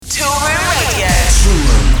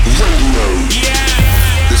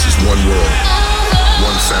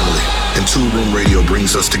and Toolroom Radio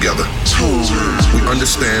brings us together. We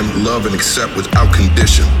understand, love, and accept without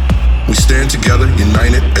condition. We stand together,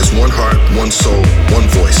 united as one heart, one soul, one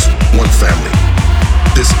voice, one family.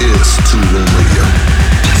 This is Toolroom Radio.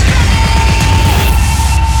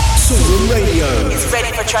 Toolroom Radio is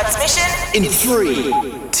ready for transmission in 3,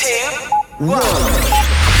 2, 1.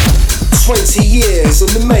 20 years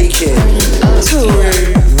in the making.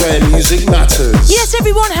 Toolroom, where music matters. Yes,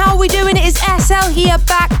 everyone, how are we doing? It is ESSEL here,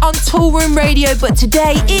 back on Toolroom Radio, but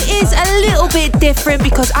today it is a little bit different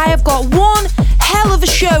because I have got one hell of a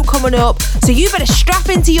show coming up, so you better strap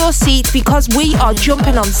into your seats because we are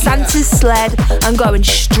jumping on Santa's sled and going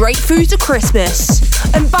straight through to Christmas.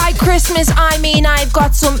 And by Christmas, I mean I've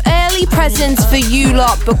got some early presents for you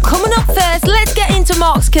lot, but coming up first, let's get into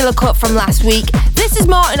Mark's killer cut from last week. This is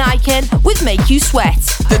Martin Ikin with Make You Sweat.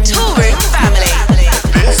 The Toolroom family.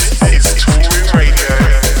 This is Toolroom Radio.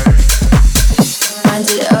 Wind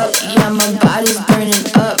it up, yeah, my body's burning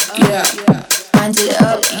up, yeah. Wind it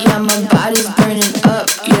up, yeah, my body's burning up,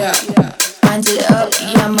 yeah. Wind it up,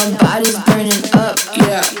 yeah, my body's burning up,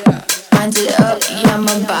 yeah. Wind it up, yeah,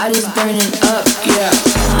 my body's burning up, yeah.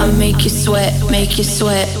 I make you sweat, make you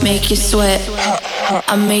sweat, make you sweat.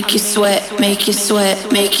 I make you sweat, make you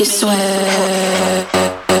sweat, make you sweat.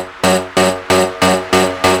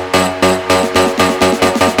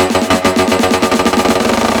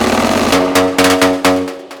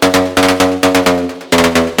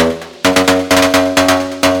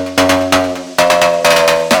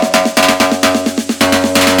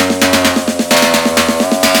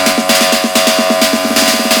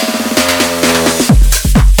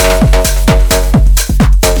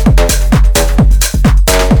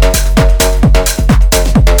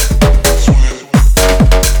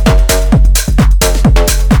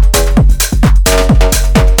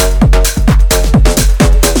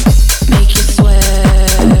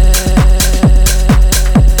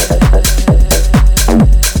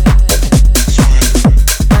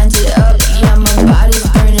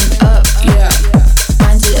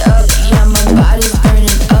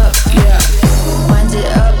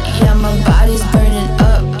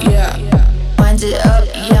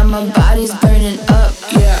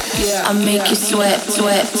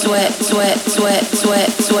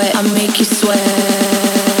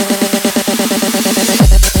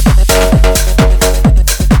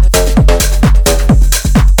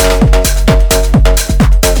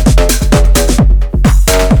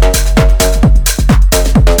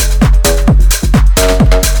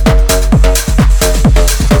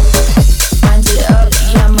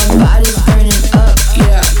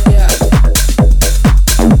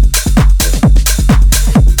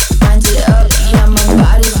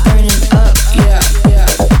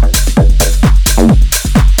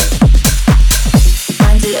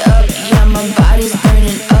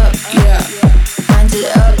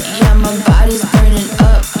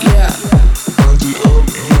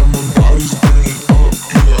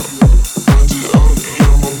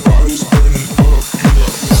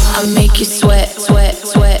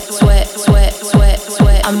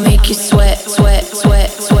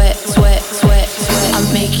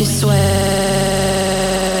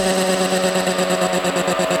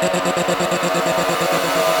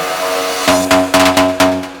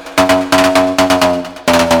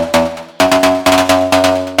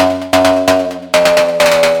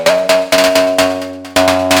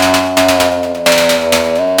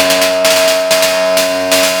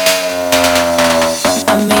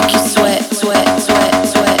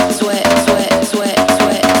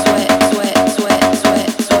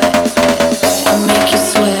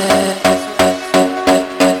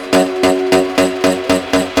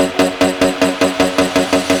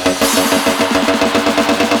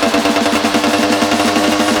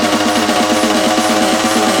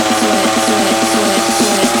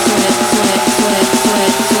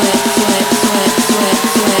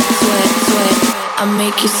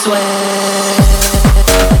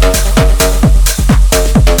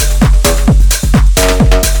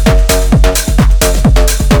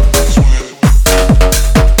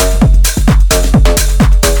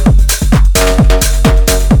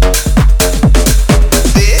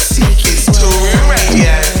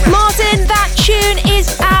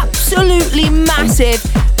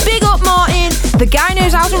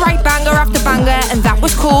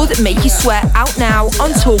 Make You Sweat, out now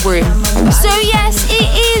on Toolroom. So yes, it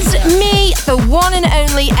is me, the one and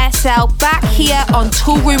only ESSEL, back here on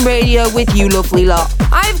Toolroom Radio with you lovely lot.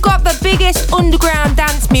 I've got the biggest underground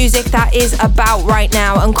dance music that is about right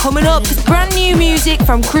now, and coming up is brand new music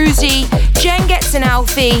from Crusy, Jenn, Getz and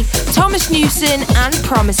Alfie, Thomas Newson and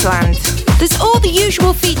Promised Land. There's all the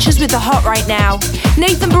usual features with the hot right now.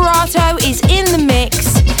 Nathan Barato is in the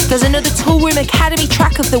mix. There's another Toolroom Academy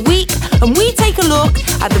track of the week, and we take a look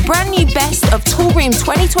at the brand new Best of Toolroom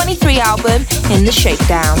 2023 album in the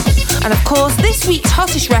Shakedown. And of course, this week's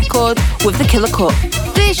hottest record with the Killer Cut.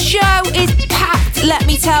 This show is packed, let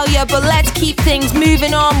me tell you, but let's keep things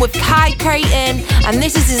moving on with Creighton, and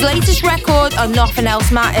this is his latest record on Nothing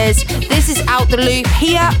Else Matters. This is Out the Loop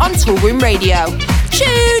here on Toolroom Radio.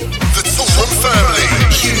 Tune! The Toolroom family,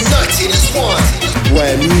 united as one,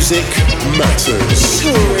 where music matters.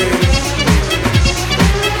 Toolroom.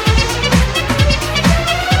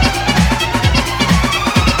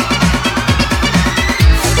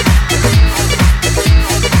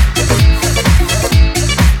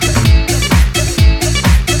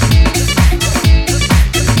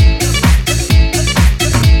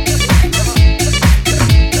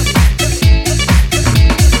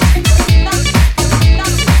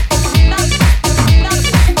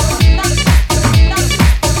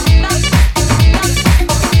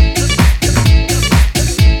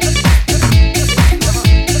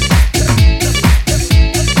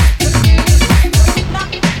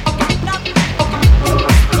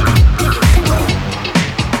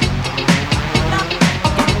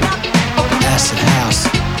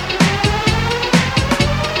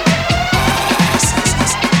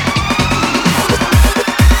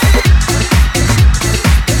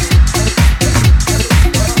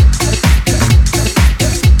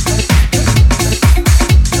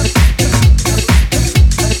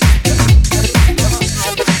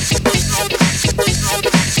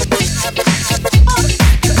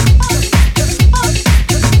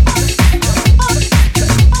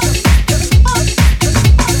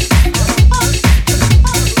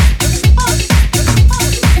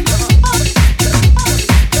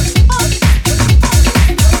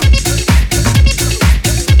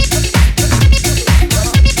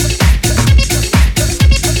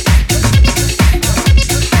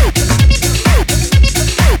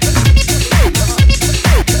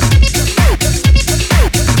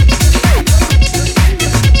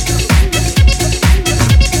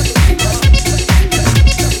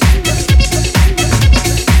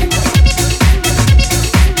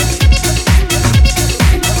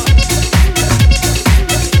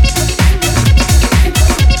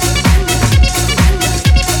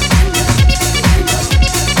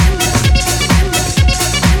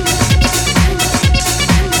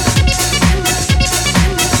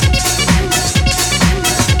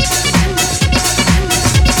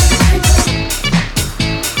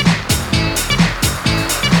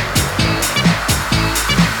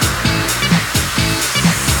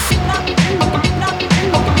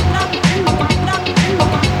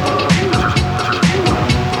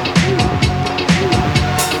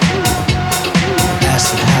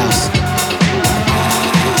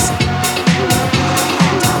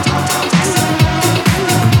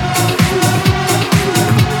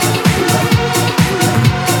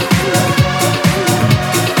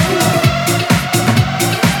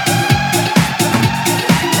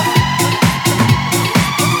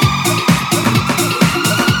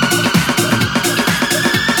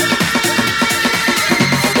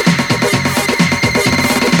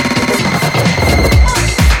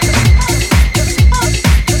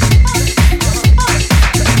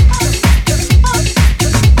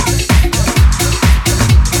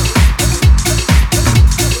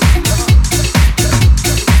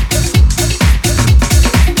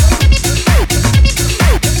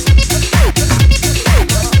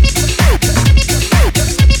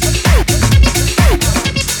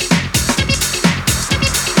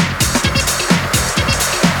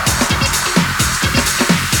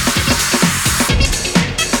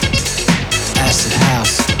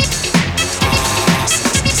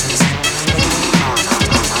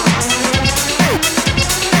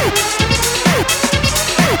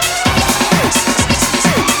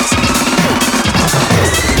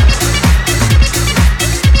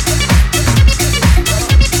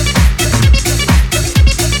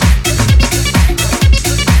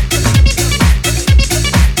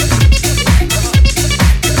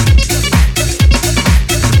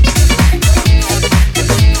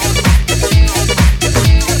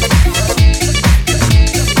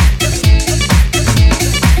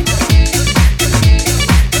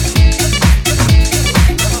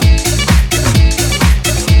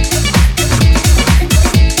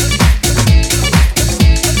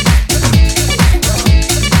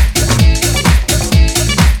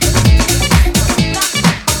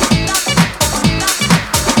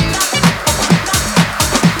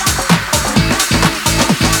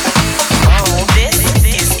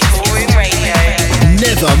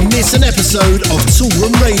 Never miss an episode of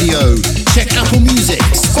Toolroom Radio. Check Apple Music,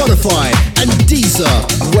 Spotify and Deezer,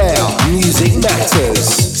 where music matters.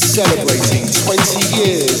 Celebrating 20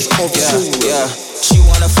 years of Toolroom. Yeah. She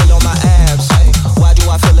wanna feel on my abs. Why do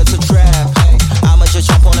I feel it's a trap? I'ma just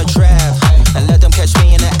jump on a trap and let them catch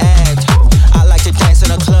me in the act. I like to dance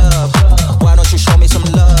in a club. Why don't you show me some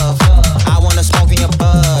love? I wanna smoke me a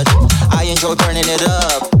bud. I enjoy burning it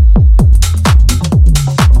up.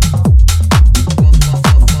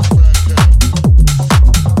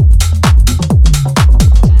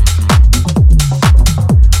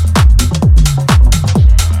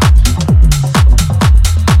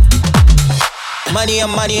 Money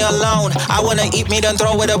and money alone. I wanna eat meat and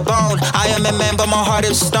throw it a bone. I am a man, but my heart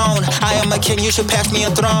is stone. I am a king, you should pass me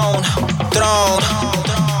a throne.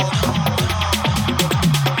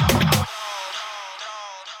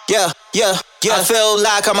 Yeah. I feel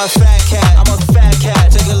like I'm a fat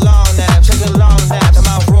cat. Take a long nap. In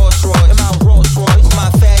my Rolls Royce.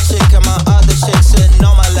 My fat chick and my other chick sitting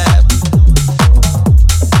on my lap.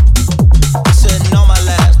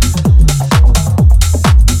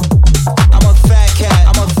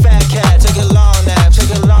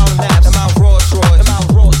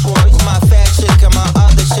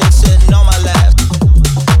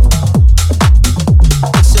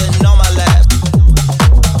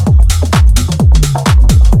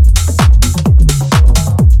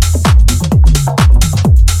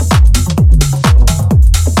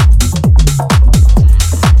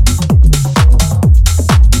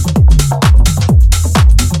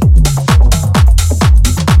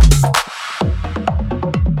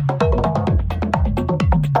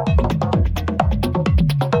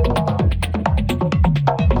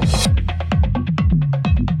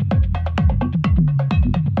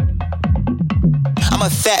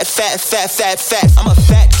 Fat. I'm a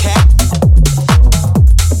fat cat.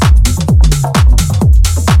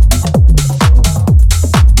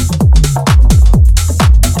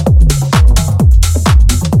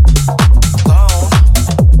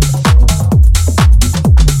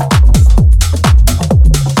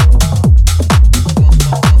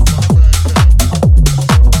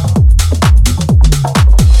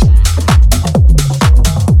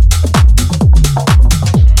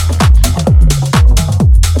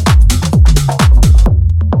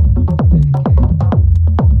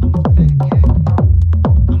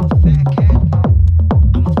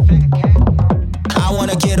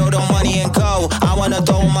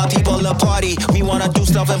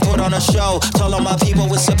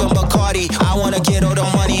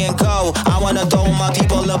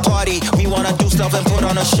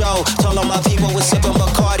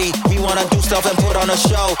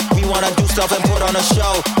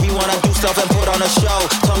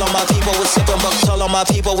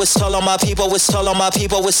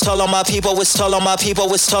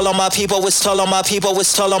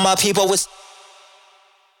 Tell all my people.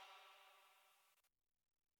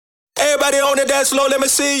 Everybody on the dance floor, let me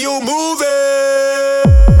see you moving.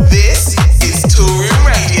 This is Toolroom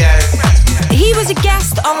Radio. He was a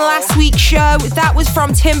guest on last week's show. That was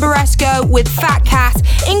from Baresko with Fat Cat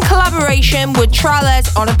in collaboration with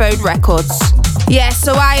Trallez on ABODE Records. Yes,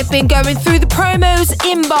 so I have been going through the promos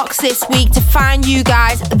inbox this week to find you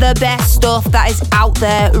guys the best stuff that is out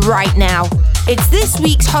there right now. It's this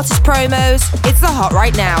week's hottest promos. It's the Hot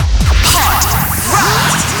Right Now. Hot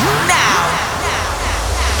Right Now.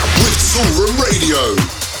 With Toolroom Radio.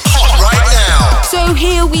 Hot Right Now. So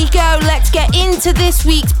here we go. Let's get into this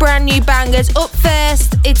week's brand new bangers. Up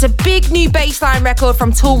first, it's a big new Bassline record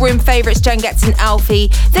from Toolroom favourites Jenn, Getz and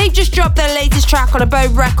Alfie. They've just dropped their latest track on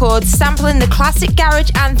ABODE Records, sampling the classic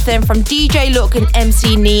garage anthem from DJ Look and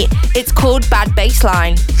MC Neat. It's called Bad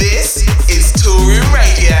Bassline. This is Toolroom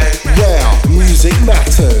Radio. Where music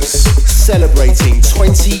matters. Celebrating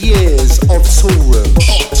 20 years of Toolroom.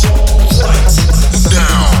 Hot Right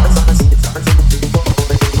Now.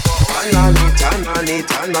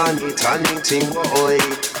 Tanani ting boy.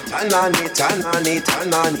 Tanani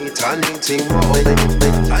ting boy.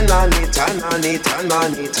 Tanani ting boy.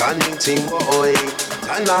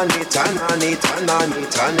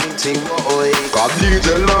 Tanani ting boy. God DJ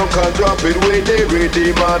Long can drop it with the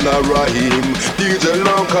ready man a rhyme. DJ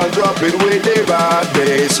Long can drop it with the bad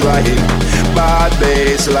bassline. Bad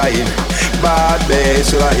bassline. Bad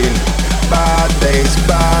bassline. Bad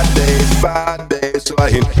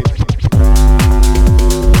bassline.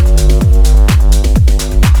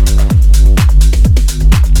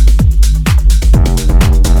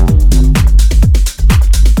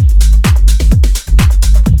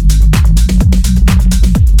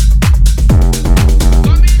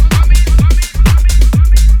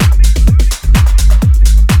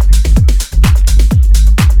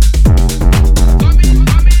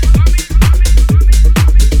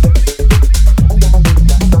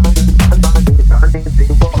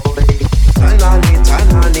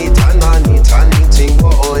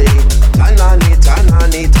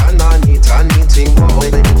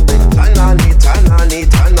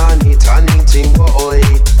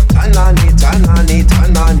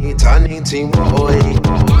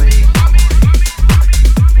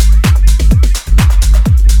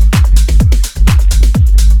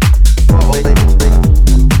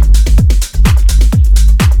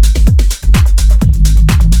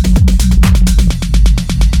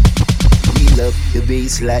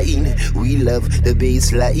 bassline. We love the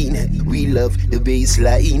bassline. We love the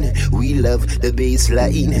bassline. We love the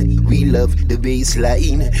bassline. We love the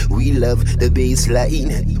bassline. We love the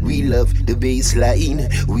bassline. We love the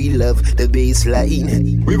bassline. We love the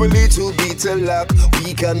bassline. With a little bit of luck,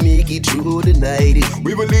 we can make it through the night.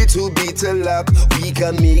 With a little bit of luck, we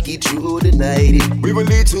can make it through the night. With a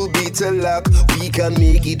little bit of luck, we can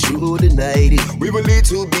make it through the night. With a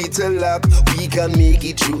little bit of luck, we can make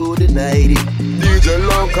it through the night. DJ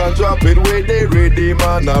Long can drop it with the ready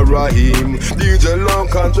man a Rahim. DJ Long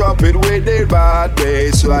can drop it with the bad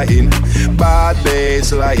bass line. Bad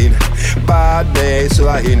bass line. Bad bass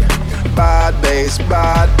line. Bad bass,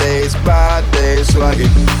 bad bass, bad bass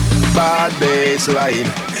line. Bad bass line.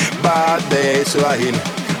 Bad bass line.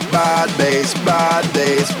 Bad bass, bad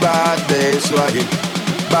bass, bad bass line.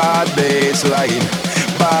 Bad bass line.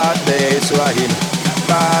 Bad bass line.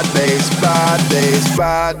 Bad bass, bad bass,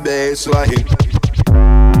 bad bass line.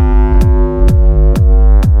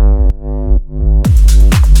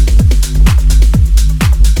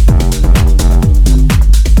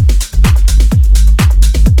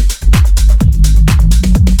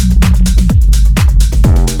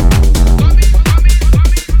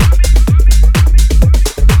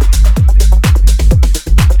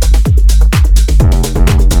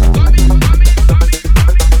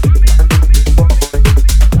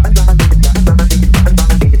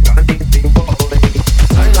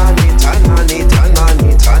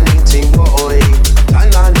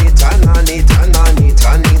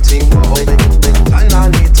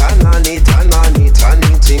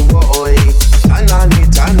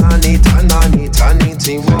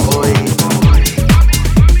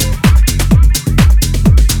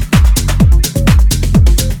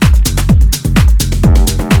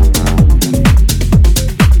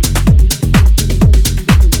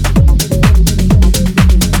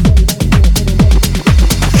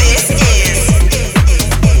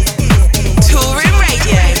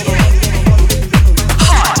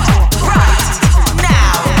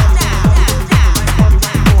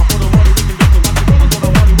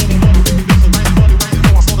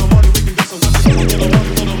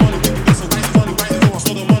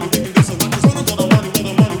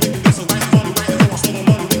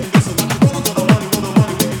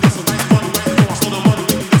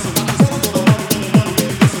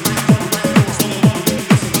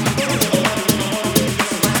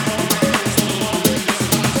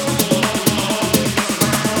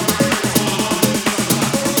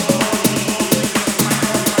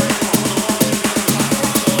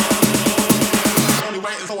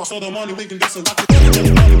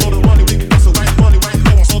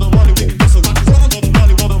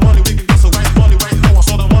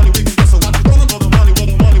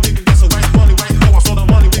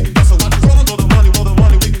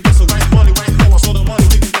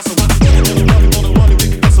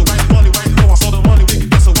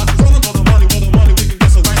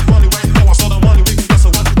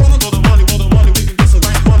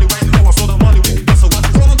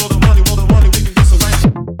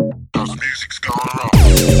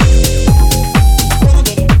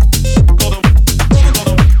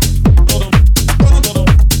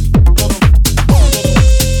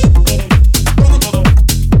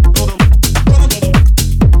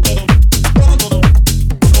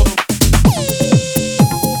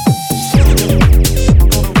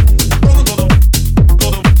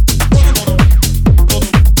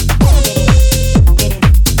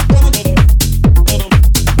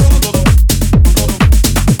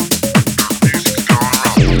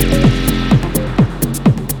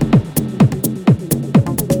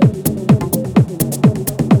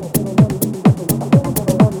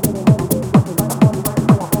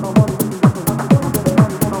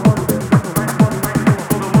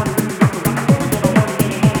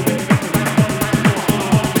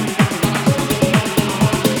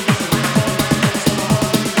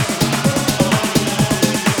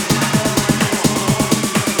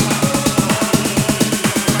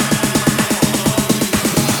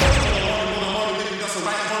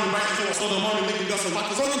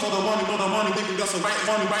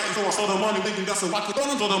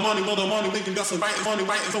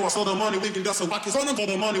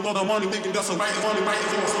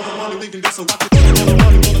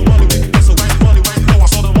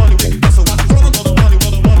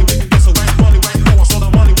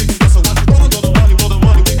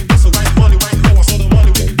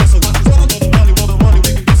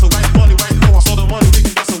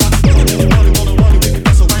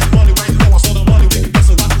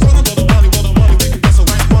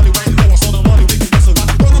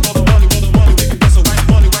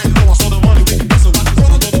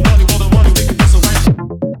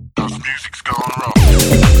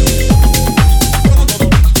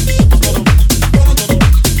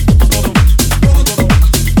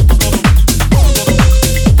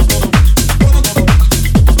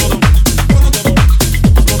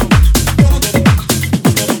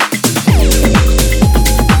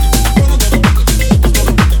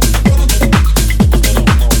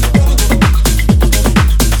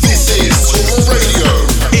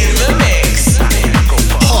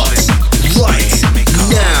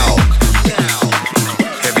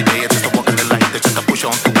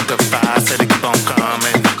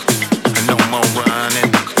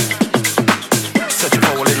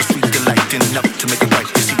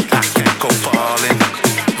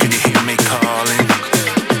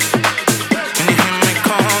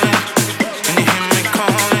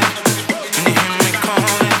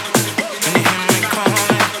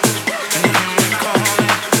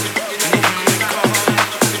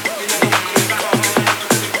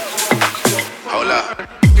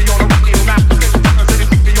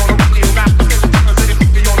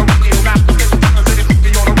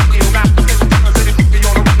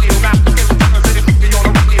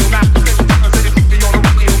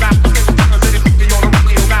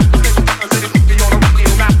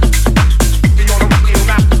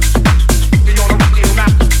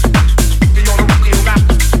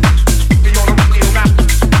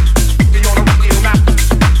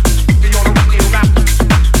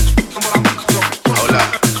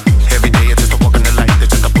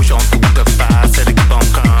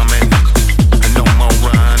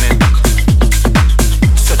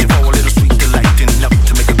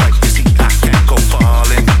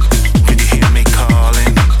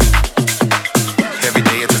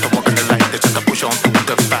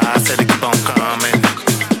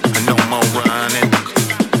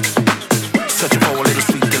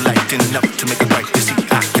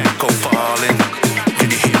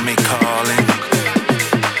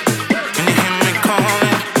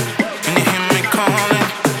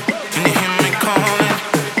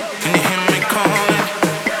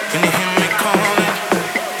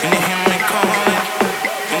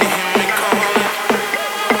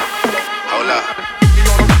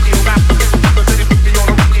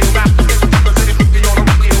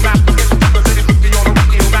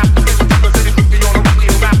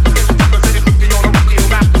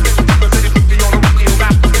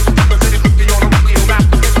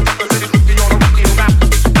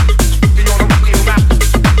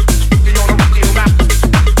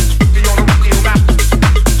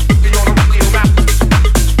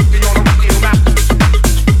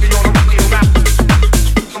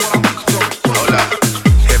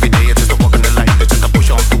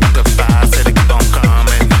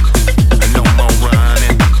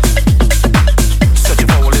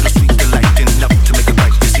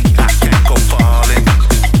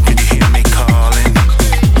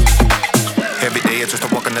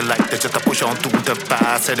 from the light, they just to push on through the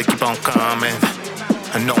fire, said to keep on coming,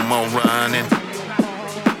 and no more running.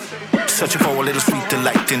 Searching for a little sweet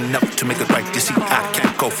delight, enough to make it right. You see, I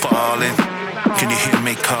can't go falling. Can you hear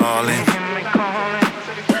me calling? Can you hear me calling?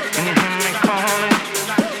 Can you hear me calling?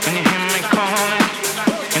 Can you hear me calling?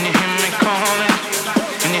 Can you hear me calling?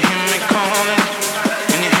 Can you hear me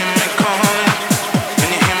calling? Can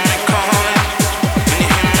you hear me calling? Can you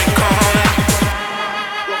hear me calling?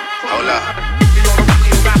 Hold up.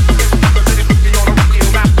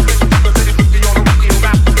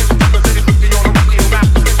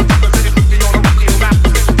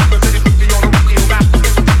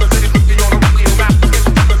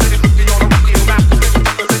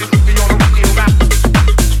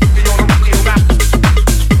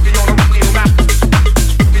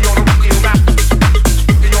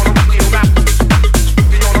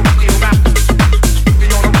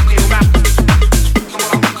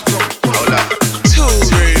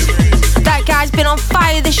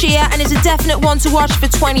 And it's a definite one to watch for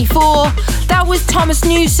 24. That was Thomas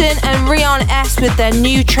Newson and Rion S with their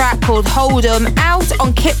new track called Hold 'Em, out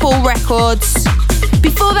on Kittball Records.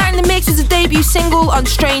 Before that in the mix was a debut single on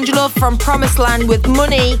Strangelove from Promised Land with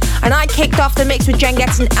Money, and I kicked off the mix with Jenn,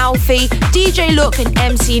 Getz and Alfie, DJ Look and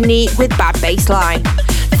MC Neat with Bad Bassline.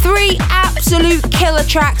 3 absolute killer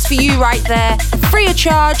tracks for you right there, free of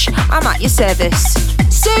charge. I'm at your service.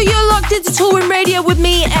 So you're locked into Toolroom Radio with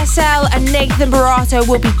me, ESSEL, and Nathan Barato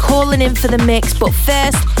will be calling in for the mix. But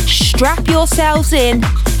first, strap yourselves in.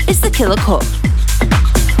 It's the Killer Cut.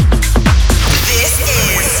 This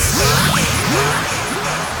is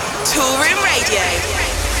Toolroom Radio.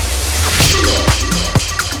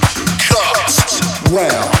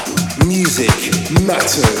 Where music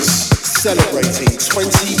matters. Celebrating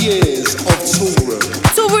 20 years of Toolroom.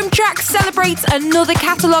 Toolroom Trax celebrates another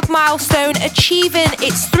catalogue milestone, achieving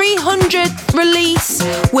its 300th release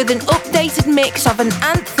with an updated mix of an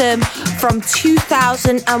anthem from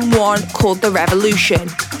 2001 called The Revolution.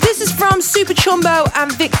 This is from Superchumbo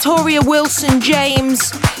and Victoria Wilson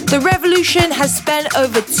James. The Revolution has spent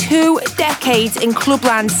over 2 decades in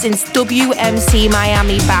clubland since WMC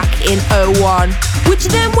Miami back in 01, which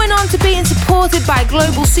then went on to being supported by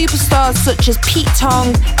global superstars such as Pete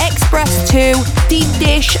Tong, Express 2, Deep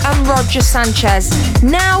Dish and Roger Sanchez.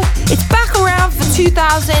 Now, it's back around for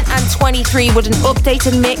 2023 with an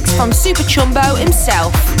updated mix from Superchumbo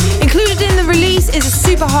himself. Included in the release is a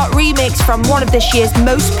super hot remix from one of this year's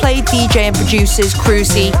most played DJ and producers,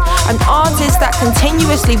 Crusy, an artist that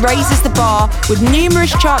continuously raises the bar with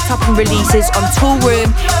numerous chart-topping releases on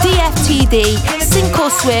Toolroom, DFTD, Sink or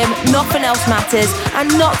Swim, Nothing Else Matters,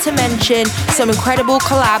 and not to mention some incredible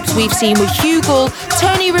collabs we've seen with Hugel,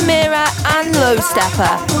 Tony Ramira and Low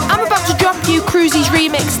Stepper. I'm about to drop you Cruzy's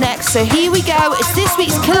remix next, so here we go. It's this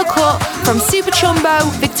week's Killer Cut from Superchumbo,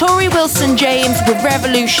 Victoria Wilson James with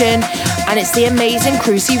Revolution, and it's the amazing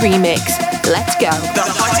Crusy remix. Let's go. The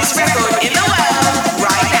hottest record in the world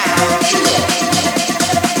right now.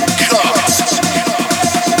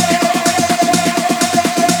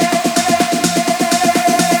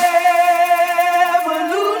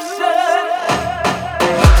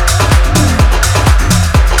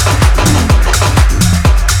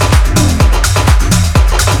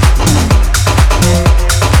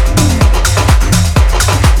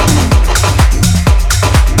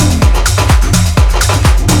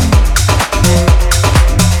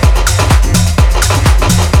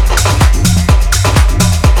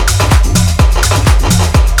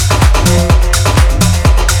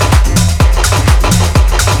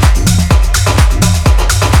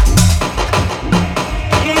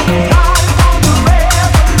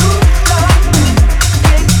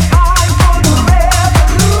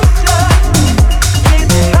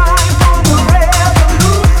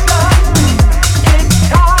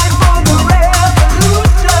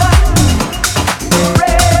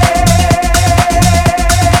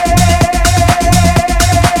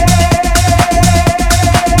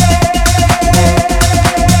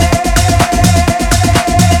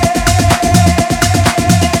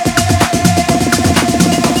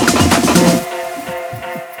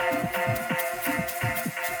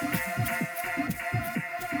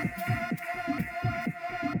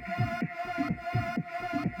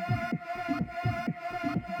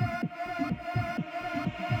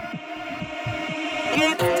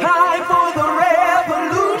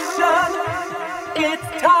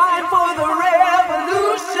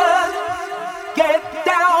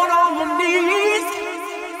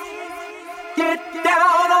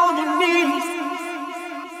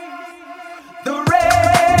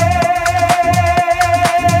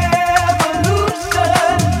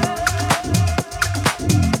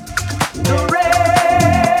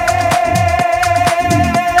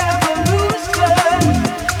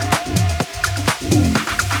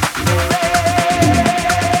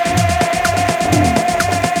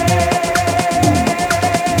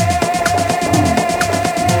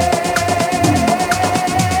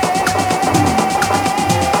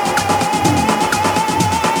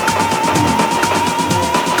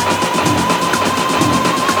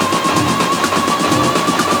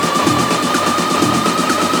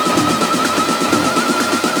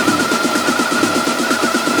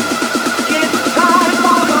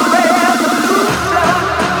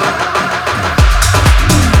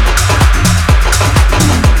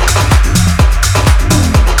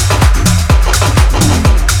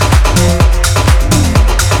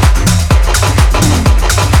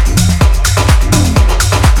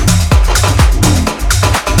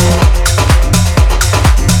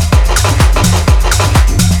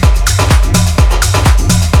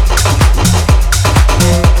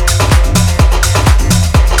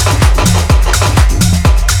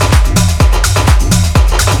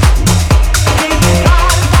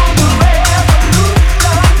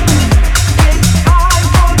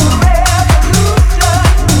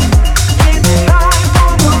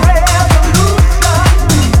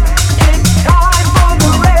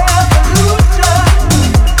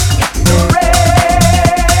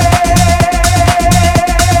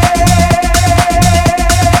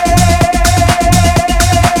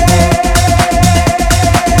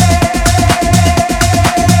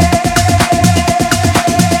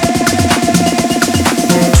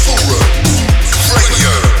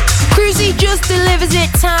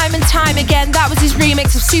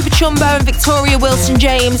 remix of Superchumbo and Victoria Wilson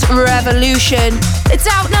James' Revolution. It's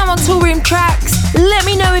out now on Toolroom Trax. Let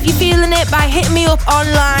me know if you're feeling it by hitting me up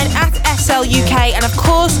online at ESSEL UK, and of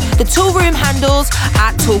course the Toolroom handles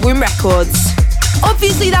at Toolroom Records.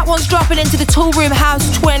 Obviously that one's dropping into the Toolroom House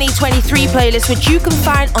 2023 playlist, which you can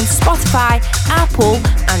find on Spotify, Apple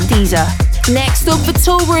and Deezer. Next up for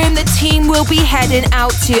Toolroom, the team will be heading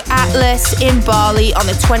out to Atlas in Bali on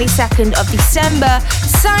the 22nd of December,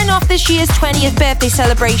 sign off this year's 20th birthday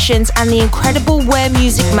celebrations and the incredible Where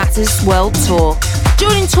Music Matters World Tour.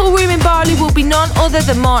 Joining Toolroom in Bali will be none other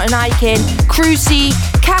than Martin Ikin, Crusy,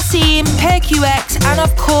 Cassim, PerQX and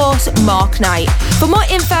of course Mark Knight. For more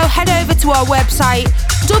info, head over to our website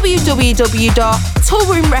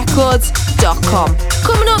www.toolroomrecords.com.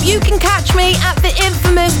 Coming up, you can catch me at the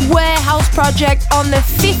infamous Warehouse Project on the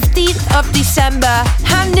 15th of December,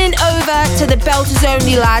 handing over to the Belters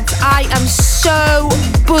Only lads. I am so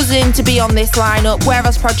buzzing to be on this lineup.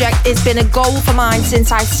 Warehouse Project has been a goal for mine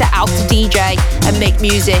since I set out to DJ and make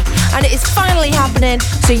music, and it is finally happening,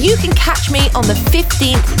 so you can catch me on the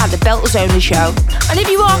 15th at the Belters Only show. And if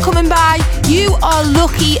you are coming by, you are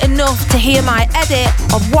lucky enough to hear my edit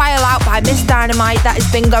of While Out by Miss Dynamite that has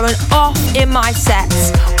been going off in my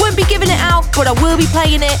sets. Won't be giving it out, but I will be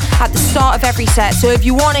playing it at the start of every set, so if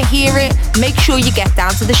you want to hear it, make sure you get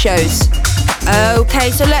down to the shows.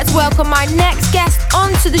 Okay, so let's welcome my next guest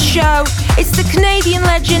onto the show. It's the Canadian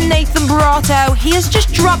legend Nathan Barato. He has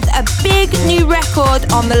just dropped a big new record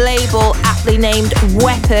on the label aptly named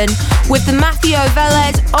Weapon, with the Matheo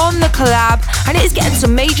Velez on the collab, and it is getting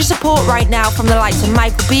some major support right now from the likes of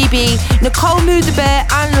Michael Beebe, Nicole Mudaber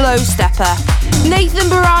and Low Stepper. Nathan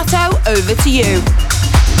Barato, over to you.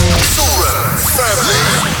 Toolroom family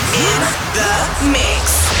In the mix.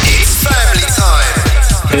 It's family time.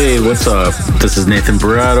 Hey, what's up? This is Nathan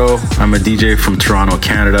Barato. I'm a DJ from Toronto,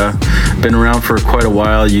 Canada. Been around for quite a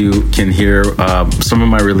while. You can hear some of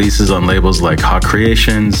my releases on labels like Hot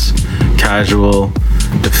Creations, Casual,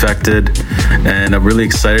 Defected, and I'm really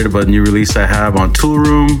excited about a new release I have on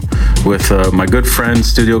Toolroom with my good friend,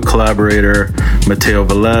 studio collaborator, Matheo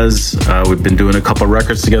Velez. We've been doing a couple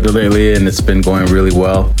records together lately, and it's been going really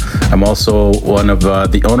well. I'm also one of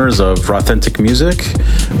the owners of Authentic Music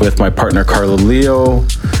with my partner, Carlo Leo.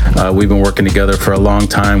 We've been working together for a long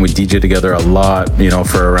time. We DJ together a lot,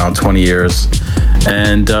 for around 20 years.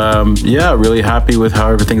 And yeah, really happy with how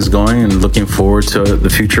everything's going and looking forward to the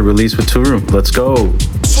future release with Toolroom. Let's go.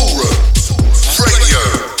 Toolroom Radio.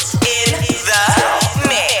 In the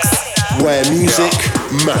mix. Where music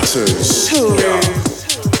matters. Toolroom.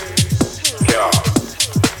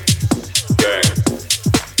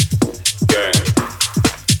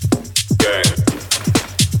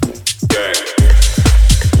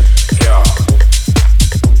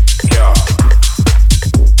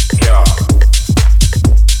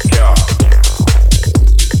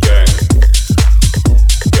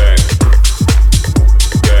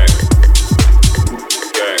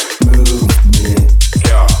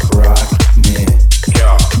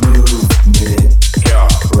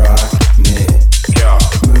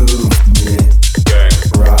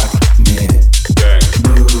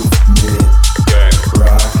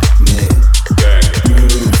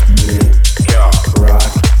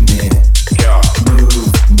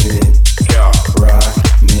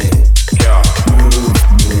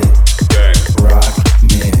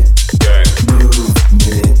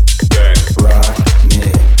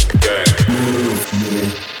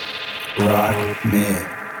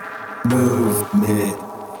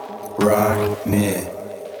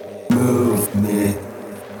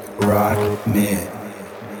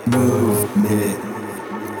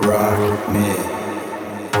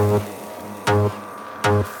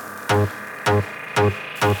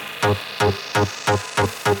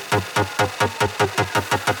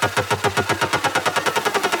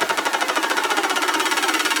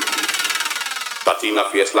 Patina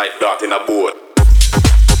face like dart in a boat.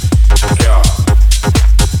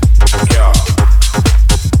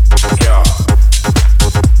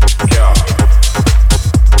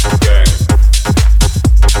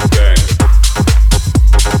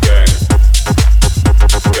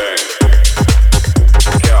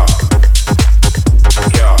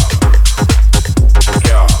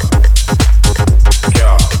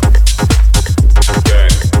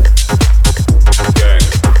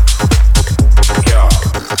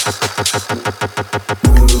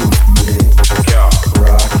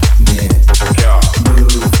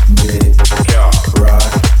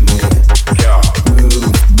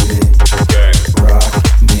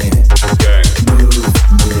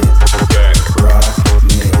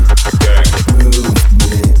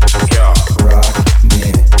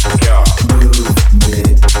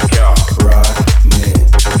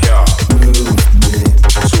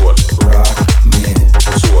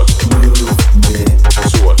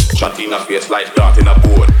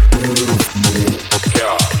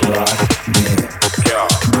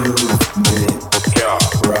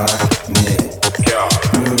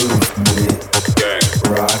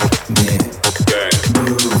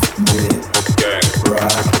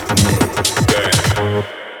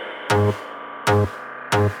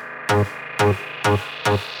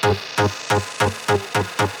 That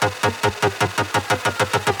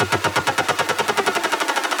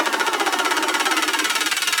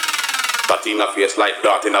in a face like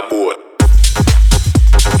that in a board.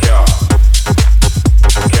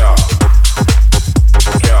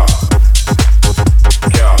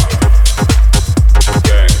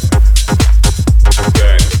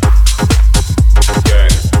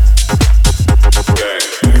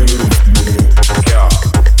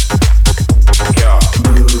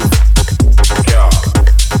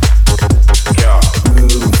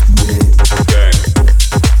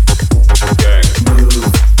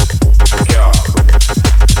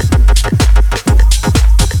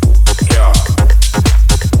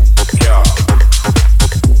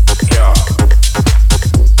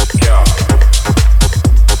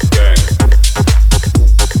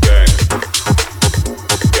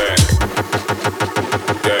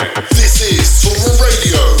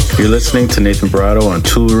 You're listening to Nathan Barato on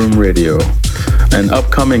Toolroom Radio. And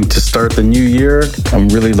upcoming to start the new year, I'm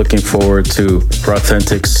really looking forward to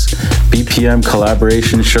Authentic's BPM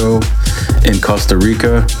collaboration show in Costa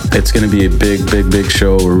Rica. It's going to be a big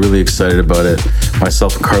show. We're really excited about it.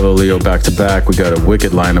 Myself and Carlo Leo back to back. We got a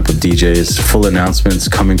wicked lineup of DJs. Full announcements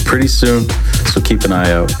coming pretty soon, so keep an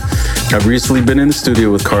eye out. I've recently been in the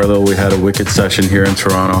studio with Carlo. We had a wicked session here in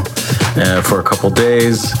Toronto for a couple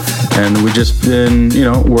days. And we've just been,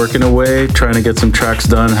 working away, trying to get some tracks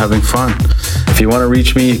done, having fun. If you want to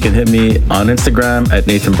reach me, you can hit me on Instagram at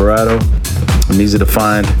Nathan Barato. I'm easy to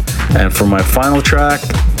find. And for my final track,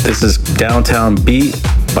 this is Downtown Beat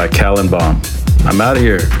by Caal and Baum. I'm out of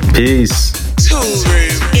here. Peace.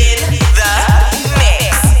 Toolroom in the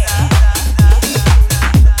mix.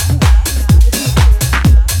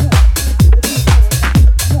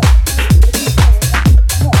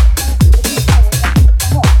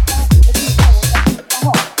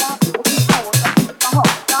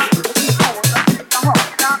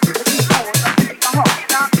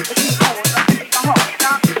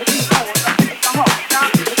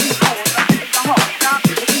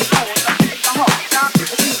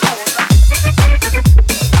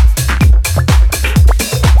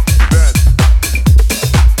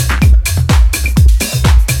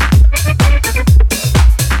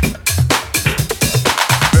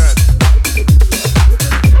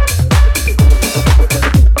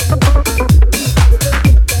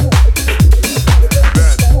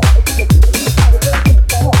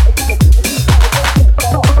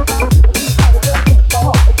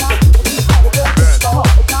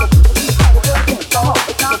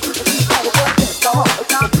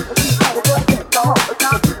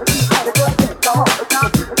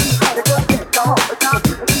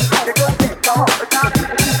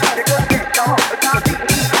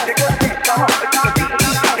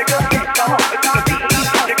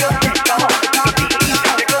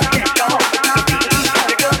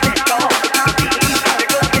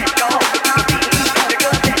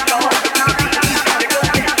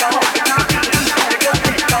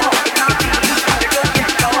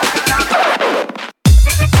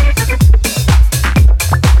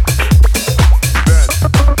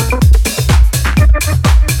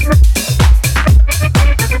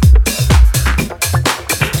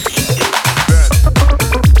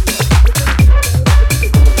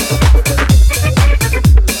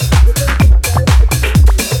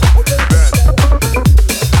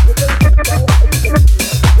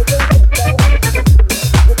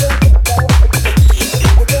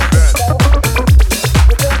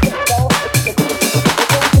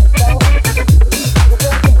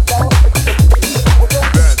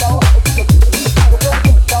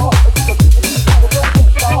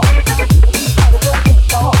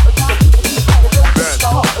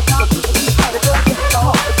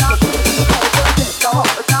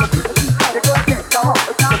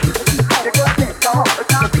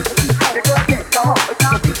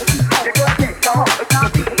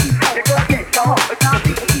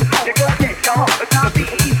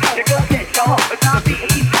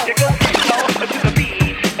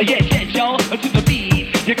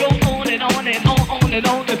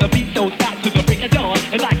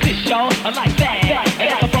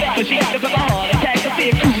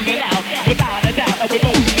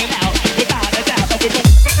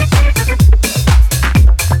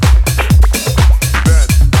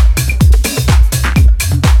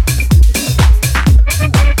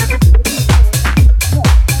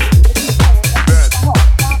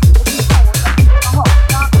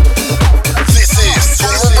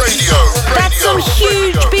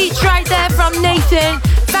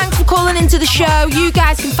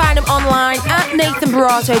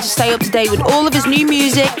 To stay up to date with all of his new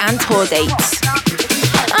music and tour dates.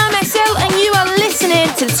 I'm ESSEL and you are listening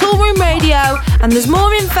to the Toolroom Radio, and there's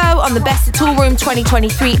more info on the Best of Toolroom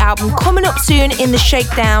 2023 album coming up soon in the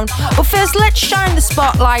Shakedown. But first, let's shine the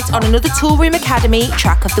spotlight on another Toolroom Academy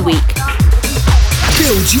track of the week.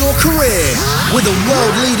 Build your career with a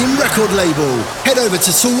world-leading record label. Head over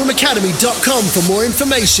to toolroomacademy.com for more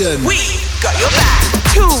information. We got your back.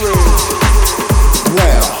 Toolroom.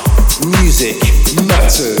 Where music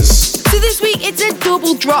matters. So this week it's a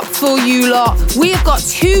double drop for you lot. We have got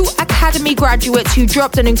two Academy graduates who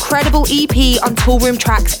dropped an incredible EP on Toolroom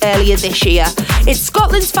Trax earlier this year. It's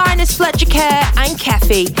Scotland's finest Fletcher and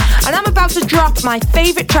Keffy, and I'm about to drop my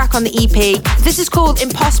favourite track on the EP. This is called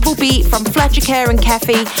Impossible Beat from Fletcher and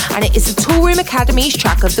Keffy, and it is the Toolroom Academy's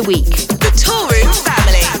track of the week. The Toolroom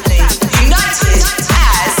family, united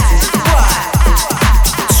as one.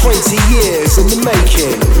 20 years in the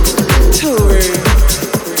making. Toolroom,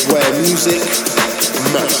 where music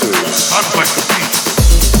matters. I'm like the beat.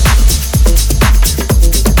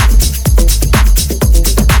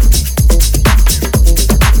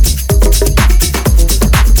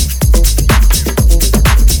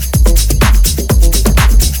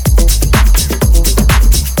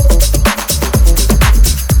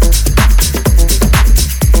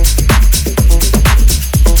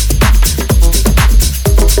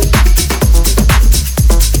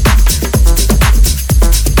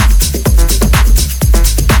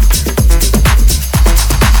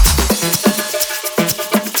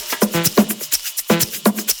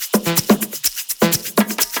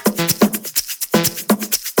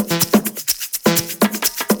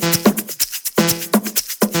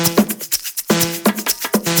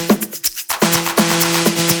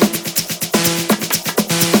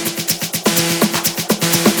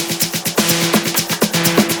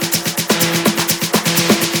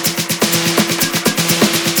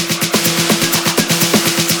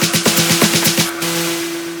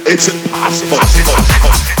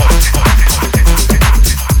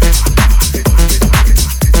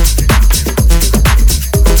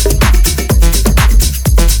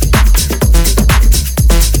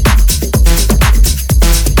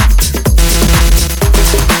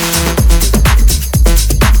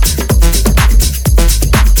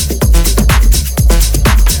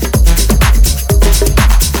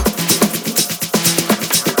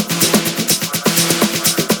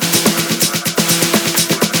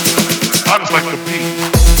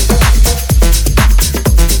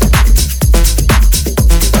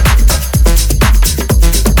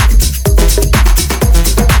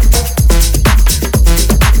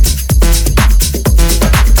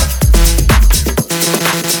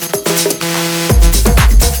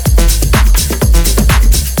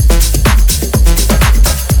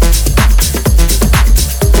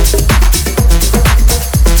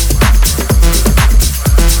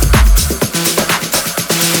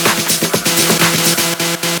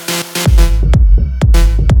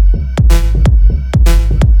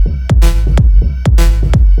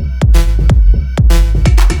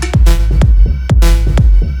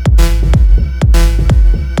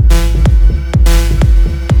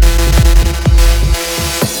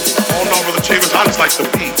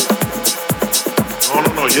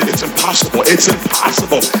 It's impossible. It's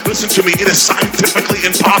impossible. Listen to me. It is scientifically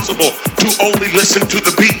impossible to only listen to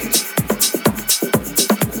the beat.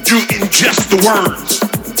 You ingest the words.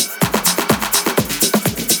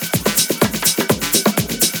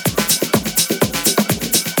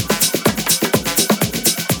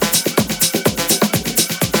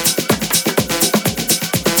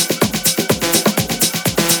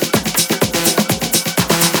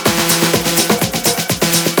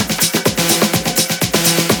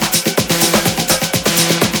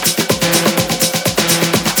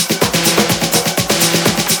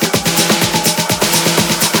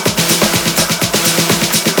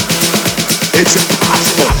 It's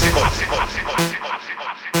impossible.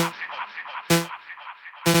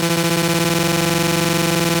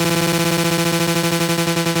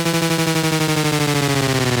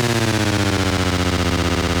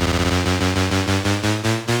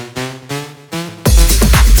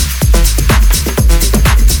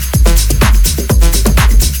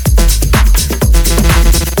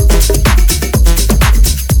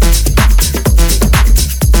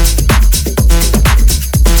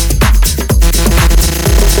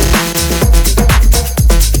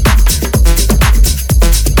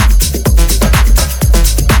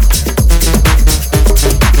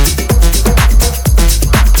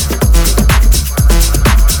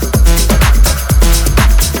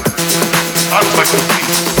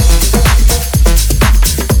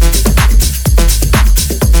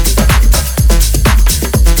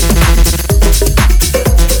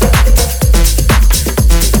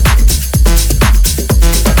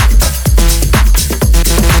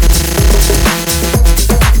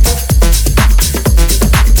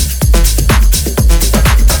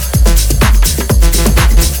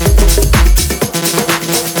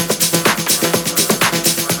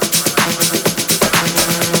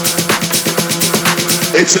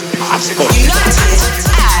 It's impossible.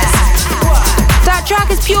 That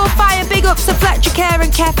track is pure fire. Big ups to Fletcher,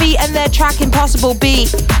 and Keffy and their track Impossible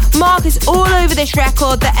Beat. Mark is all over this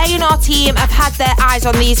record. The A&R team have had their eyes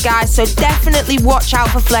on these guys, so definitely watch out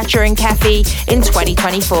for Fletcher and Keffy in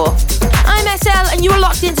 2024. I'm ESSEL and you are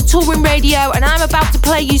locked into Toolroom Radio, and I'm about to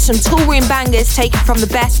play you some Toolroom bangers taken from the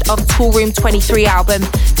best of Toolroom 23 album.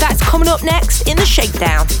 That's coming up next in the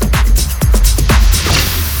Shakedown.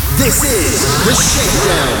 This is the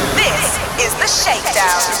Shakedown. This is the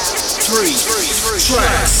Shakedown. 3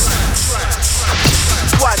 tracks.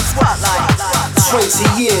 One spotlight.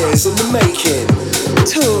 20 years in the making.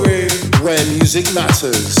 Toolroom, where music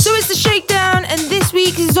matters. So it's the Shakedown, and this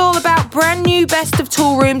week is all about brand new Best of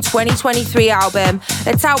Toolroom 2023 album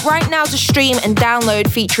that's out right now to stream and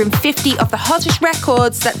download, featuring 50 of the hottest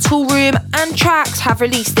records that Toolroom and Trax have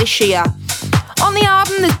released this year. On the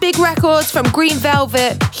album, there's big records from Green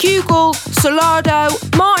Velvet, Hugel, Solardo,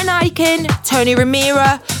 Martin Ikin, Tony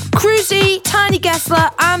Ramira, Crusy, Tiny Gessler,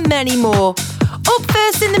 and many more. Up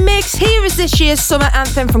first in the mix, here is this year's summer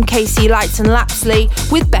anthem from KC Lights and Lapsley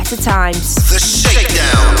with Better Times. The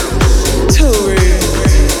Shakedown. Toolroom,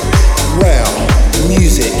 where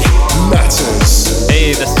music matters.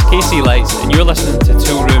 Hey, this is KC Lights, and you're listening to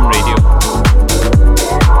Toolroom Radio.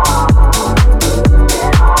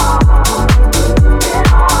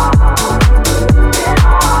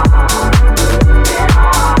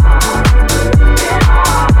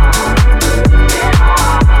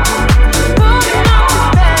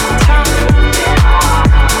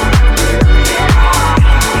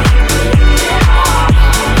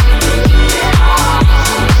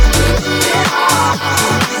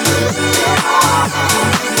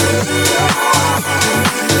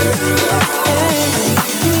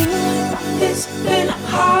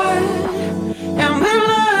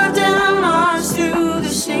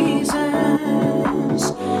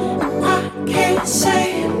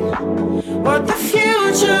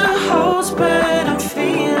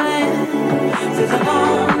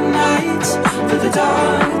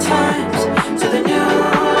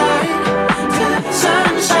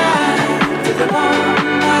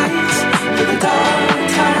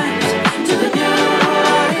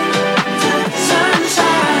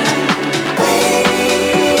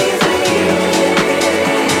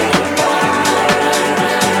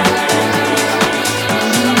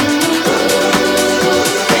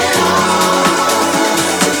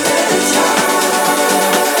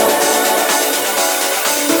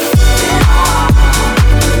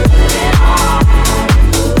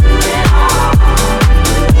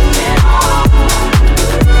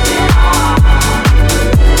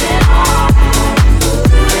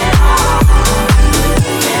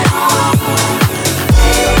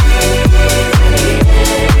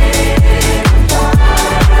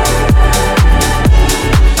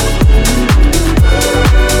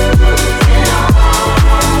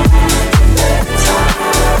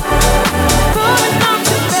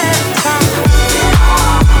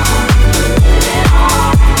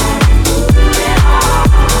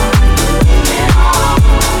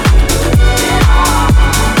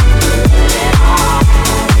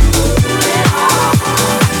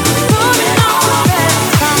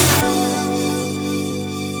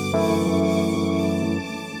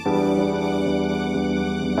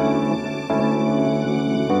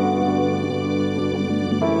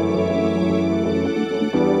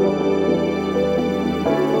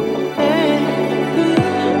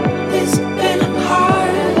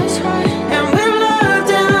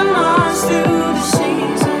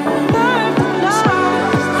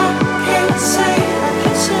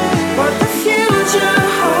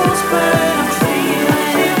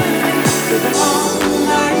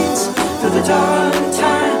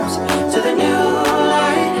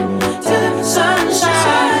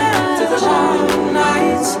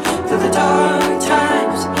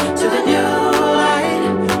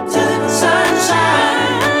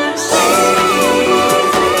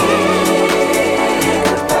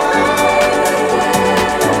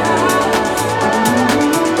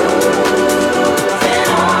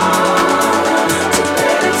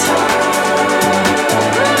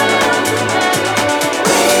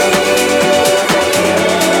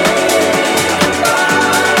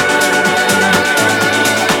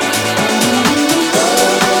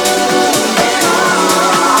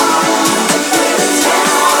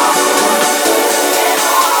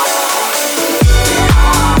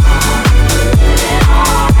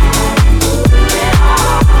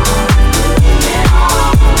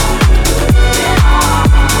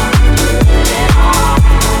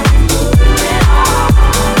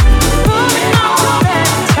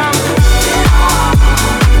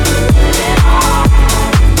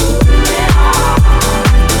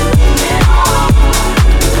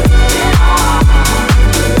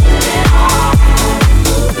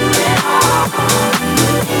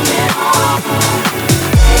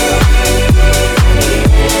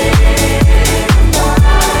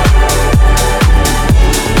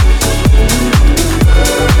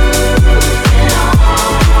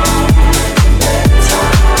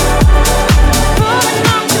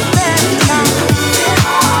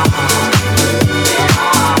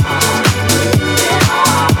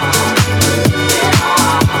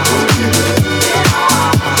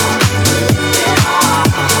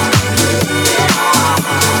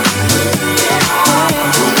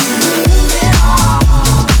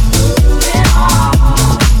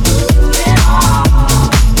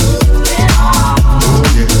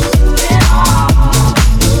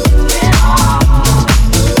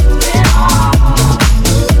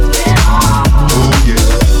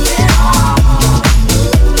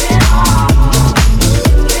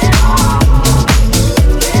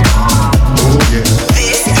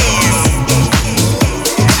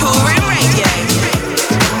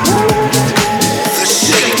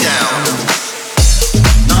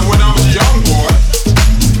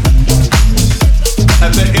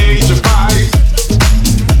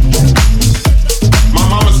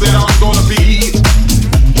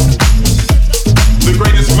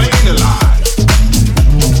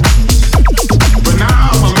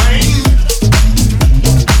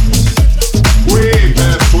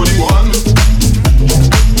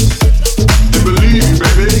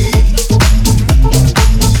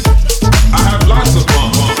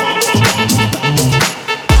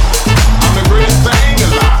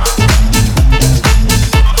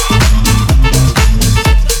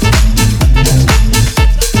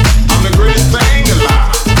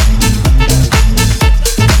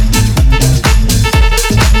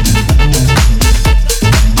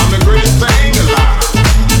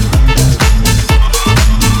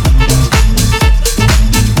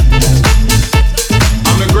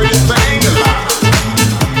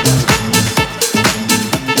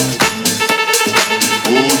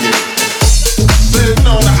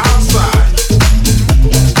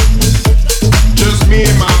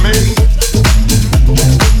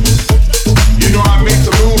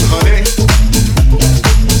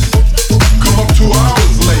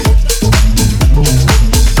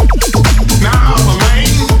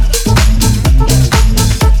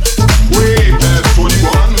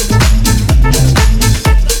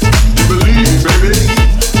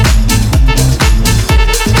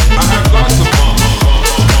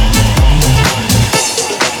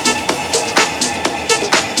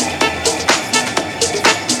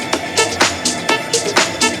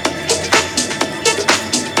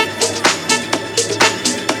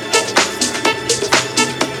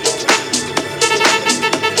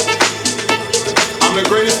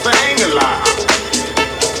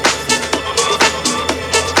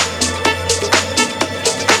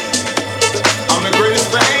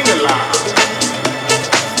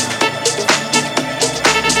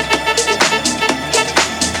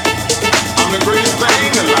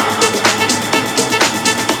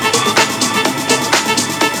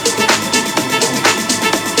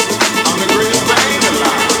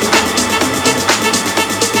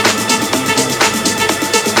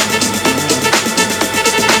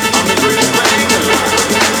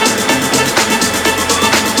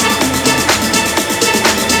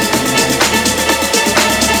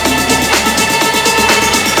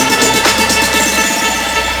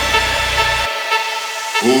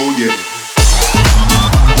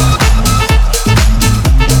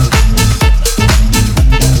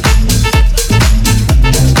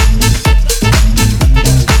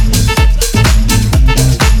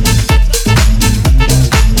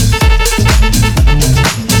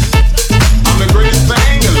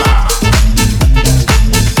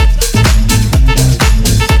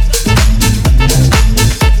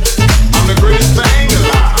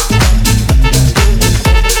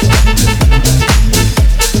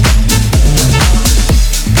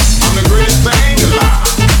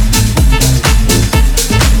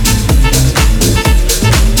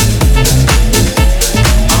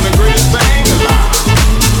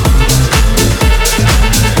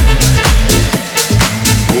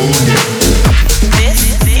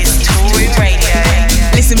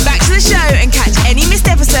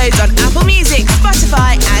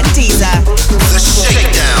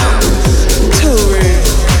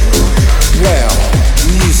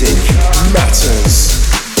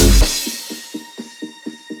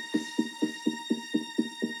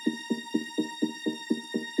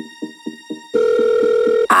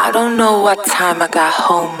 don't know what time I got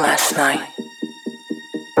home last night.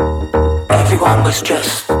 Everyone was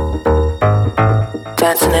just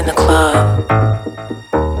dancing in the club.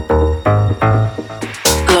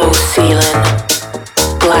 Low ceiling,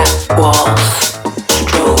 black walls,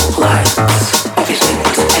 strobe lights. Everything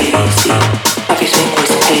was hazy. Everything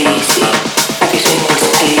was hazy. Everything was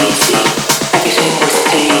hazy. Everything was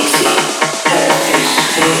hazy. Everything was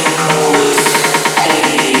hazy.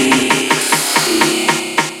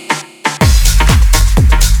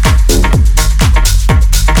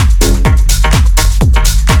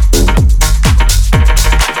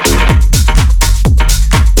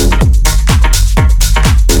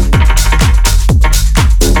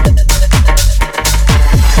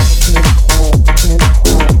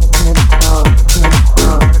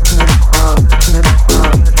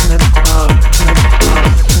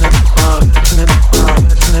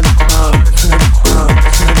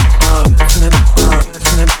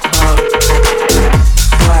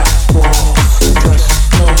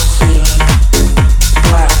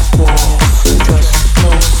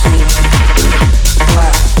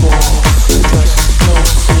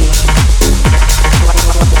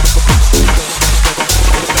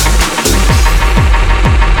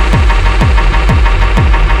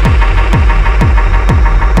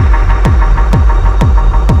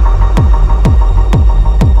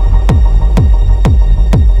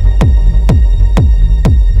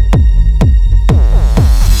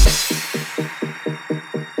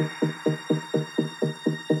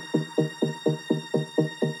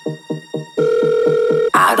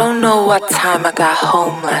 What time I got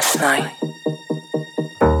home last night.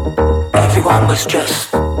 Everyone was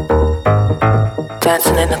just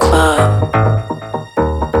dancing in the club.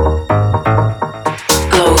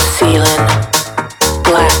 Low ceiling,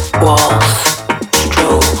 black walls,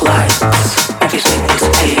 strobe lights. Everything was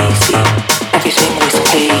hazy. Everything was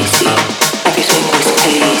hazy. Everything was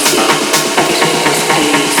hazy. Everything was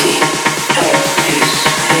hazy. Everything was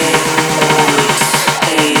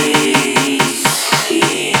hazy.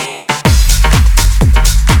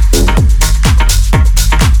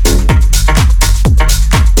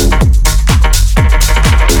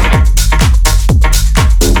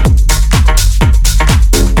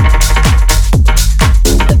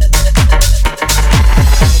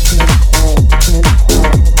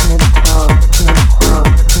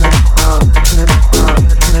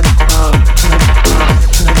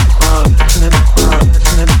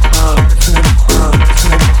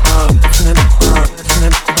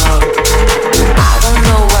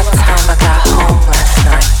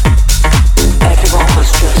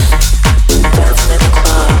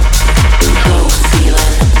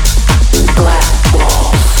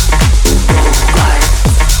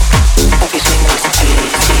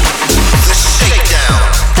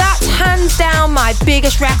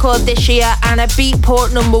 This year, and a Beatport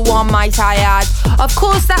 #1, might I add. Of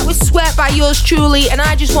course, that was Sweat by yours truly, and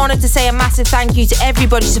I just wanted to say a massive thank you to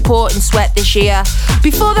everybody supporting Sweat this year.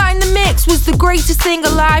 Before that in the mix was The Greatest Thing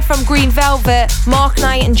Alive from Green Velvet, Mark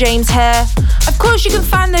Knight and James Hare. Of course, you can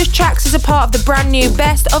find those tracks as a part of the brand new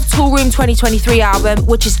Best of Toolroom 2023 album,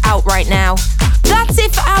 which is out right now. That's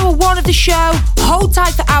it for hour 1 of the show. Hold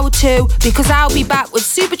tight for hour 2, because I'll be back with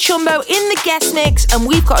Superchumbo in the guest mix, and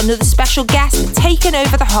we've got another special guest taking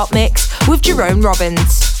over the hot mix with Jerome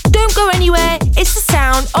Robbins. Don't go anywhere, it's the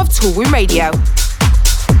sound of Toolroom Radio.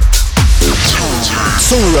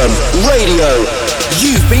 Toolroom Radio.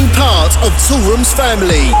 You've been part of Toolroom's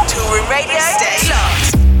family. Toolroom Radio, stay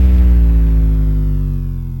locked.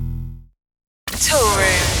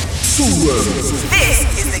 Toolroom. This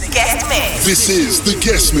is the guest mix. This is the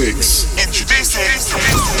guest mix. Introducing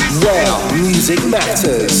Where music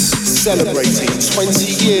matters. Celebrating 20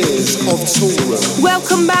 years of Toolroom.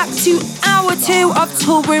 Welcome back to hour 2 of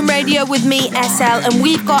Toolroom Radio with me, ESSEL, and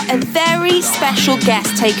we've got a very special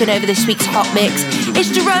guest taking over this week's hot mix. It's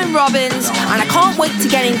Jerome Robbins, and I can't wait to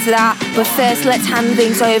get into that. But first, let's hand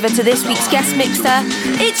things over to this week's guest mixer.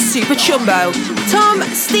 It's Superchumbo. Tom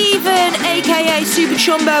Stephen, aka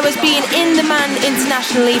Superchumbo, has been in demand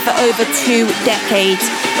internationally for over 2 decades,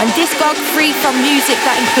 and discography from music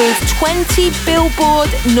that includes 20 Billboard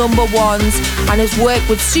 #1s, and has worked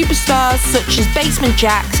with superstars such as Basement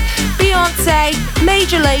Jaxx, Beyonce,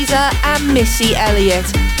 Major Lazer and Missy Elliott.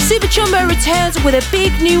 Superchumbo returns with a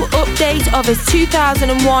big new update of his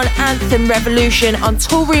 2001 anthem Revolution on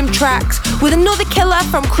Toolroom Trax, with another killer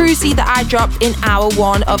from Crusy that I dropped in hour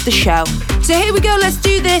 1 of the show. So here we go, let's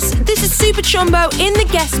do this. This is Superchumbo in the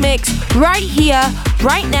guest mix right here,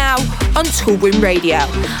 right now on Toolroom Radio.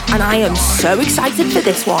 And I am so excited for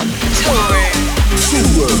this one. Toolroom.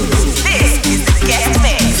 This is the guest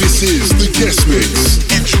mix. This This is the guest mix.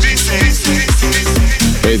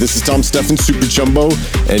 Hey, this is Tom Steffen, Superchumbo,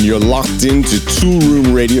 and you're locked into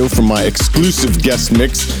Toolroom Radio for my exclusive guest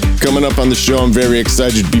mix. Coming up on the show, I'm very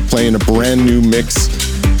excited to be playing a brand new mix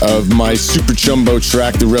of my Superchumbo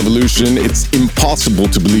track, The Revolution. It's impossible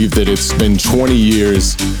to believe that it's been 20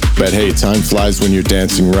 years, but hey, time flies when you're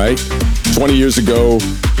dancing, right? 20 years ago,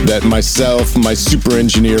 that myself, my super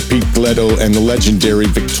engineer Pete Gledel, and the legendary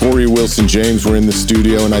Victoria Wilson-James were in the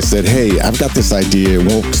studio, and I said, hey, I've got this idea, it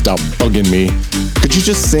won't stop bugging me. Could you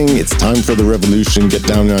just sing It's Time for the Revolution, Get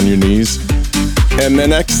Down on Your Knees? And the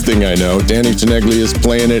next thing I know, Danny Teneglia is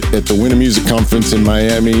playing it at the Winter Music Conference in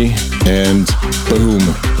Miami, and boom,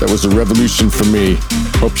 that was a revolution for me.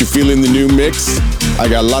 Hope you're feeling the new mix. I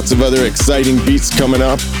got lots of other exciting beats coming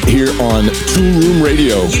up here on Toolroom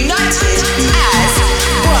Radio. United as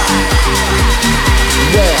one.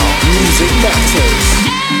 Where music matters.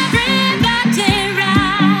 Everybody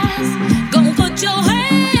rise, gonna put your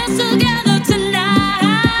hands together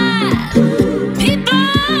tonight. People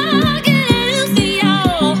getting loose,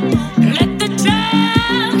 y'all. Let the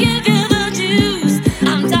drum give you the juice.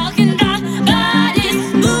 I'm talking about bodies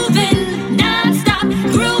moving, non-stop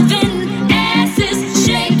grooving, asses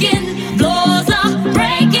shaking, floors are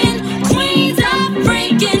breaking, queens are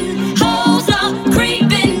breaking, hoes are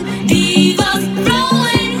creeping, divas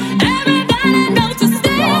flowing. Everybody know to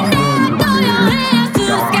stand up, throw your hands to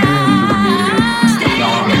the sky. Stand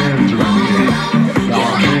up, you got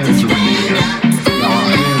to stand up, stand up, throw your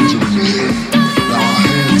hands to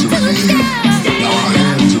the sky.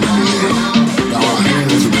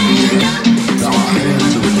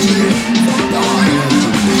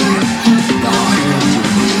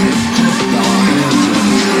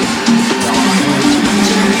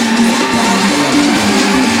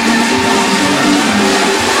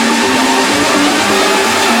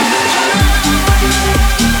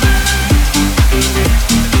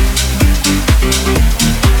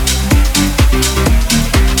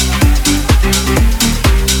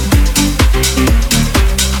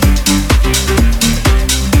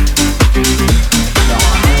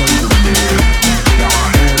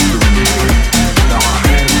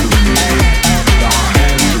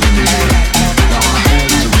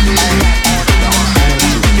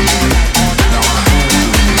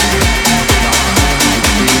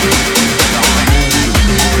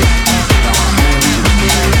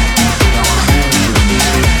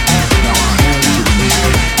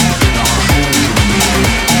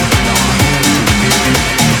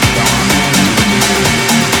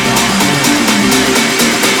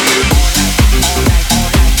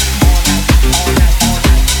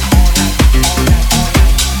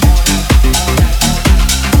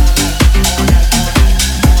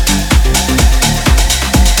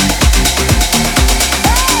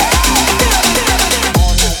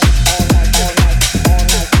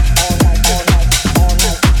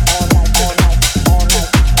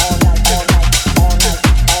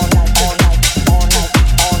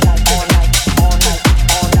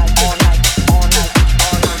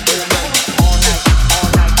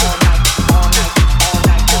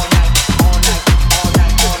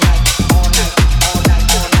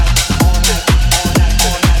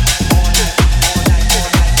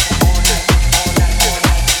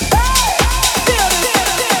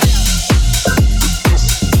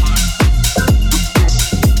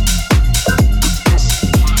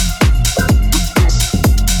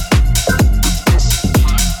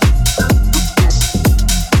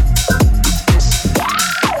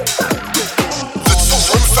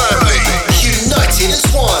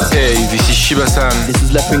 This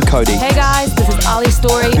is Leopard Cody. Hey guys, this is Ali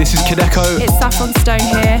Story. This is Kadeko. It's Saffron Stone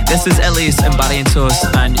here. This is Elias and Barato,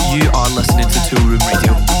 and you are listening to Toolroom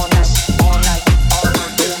Radio.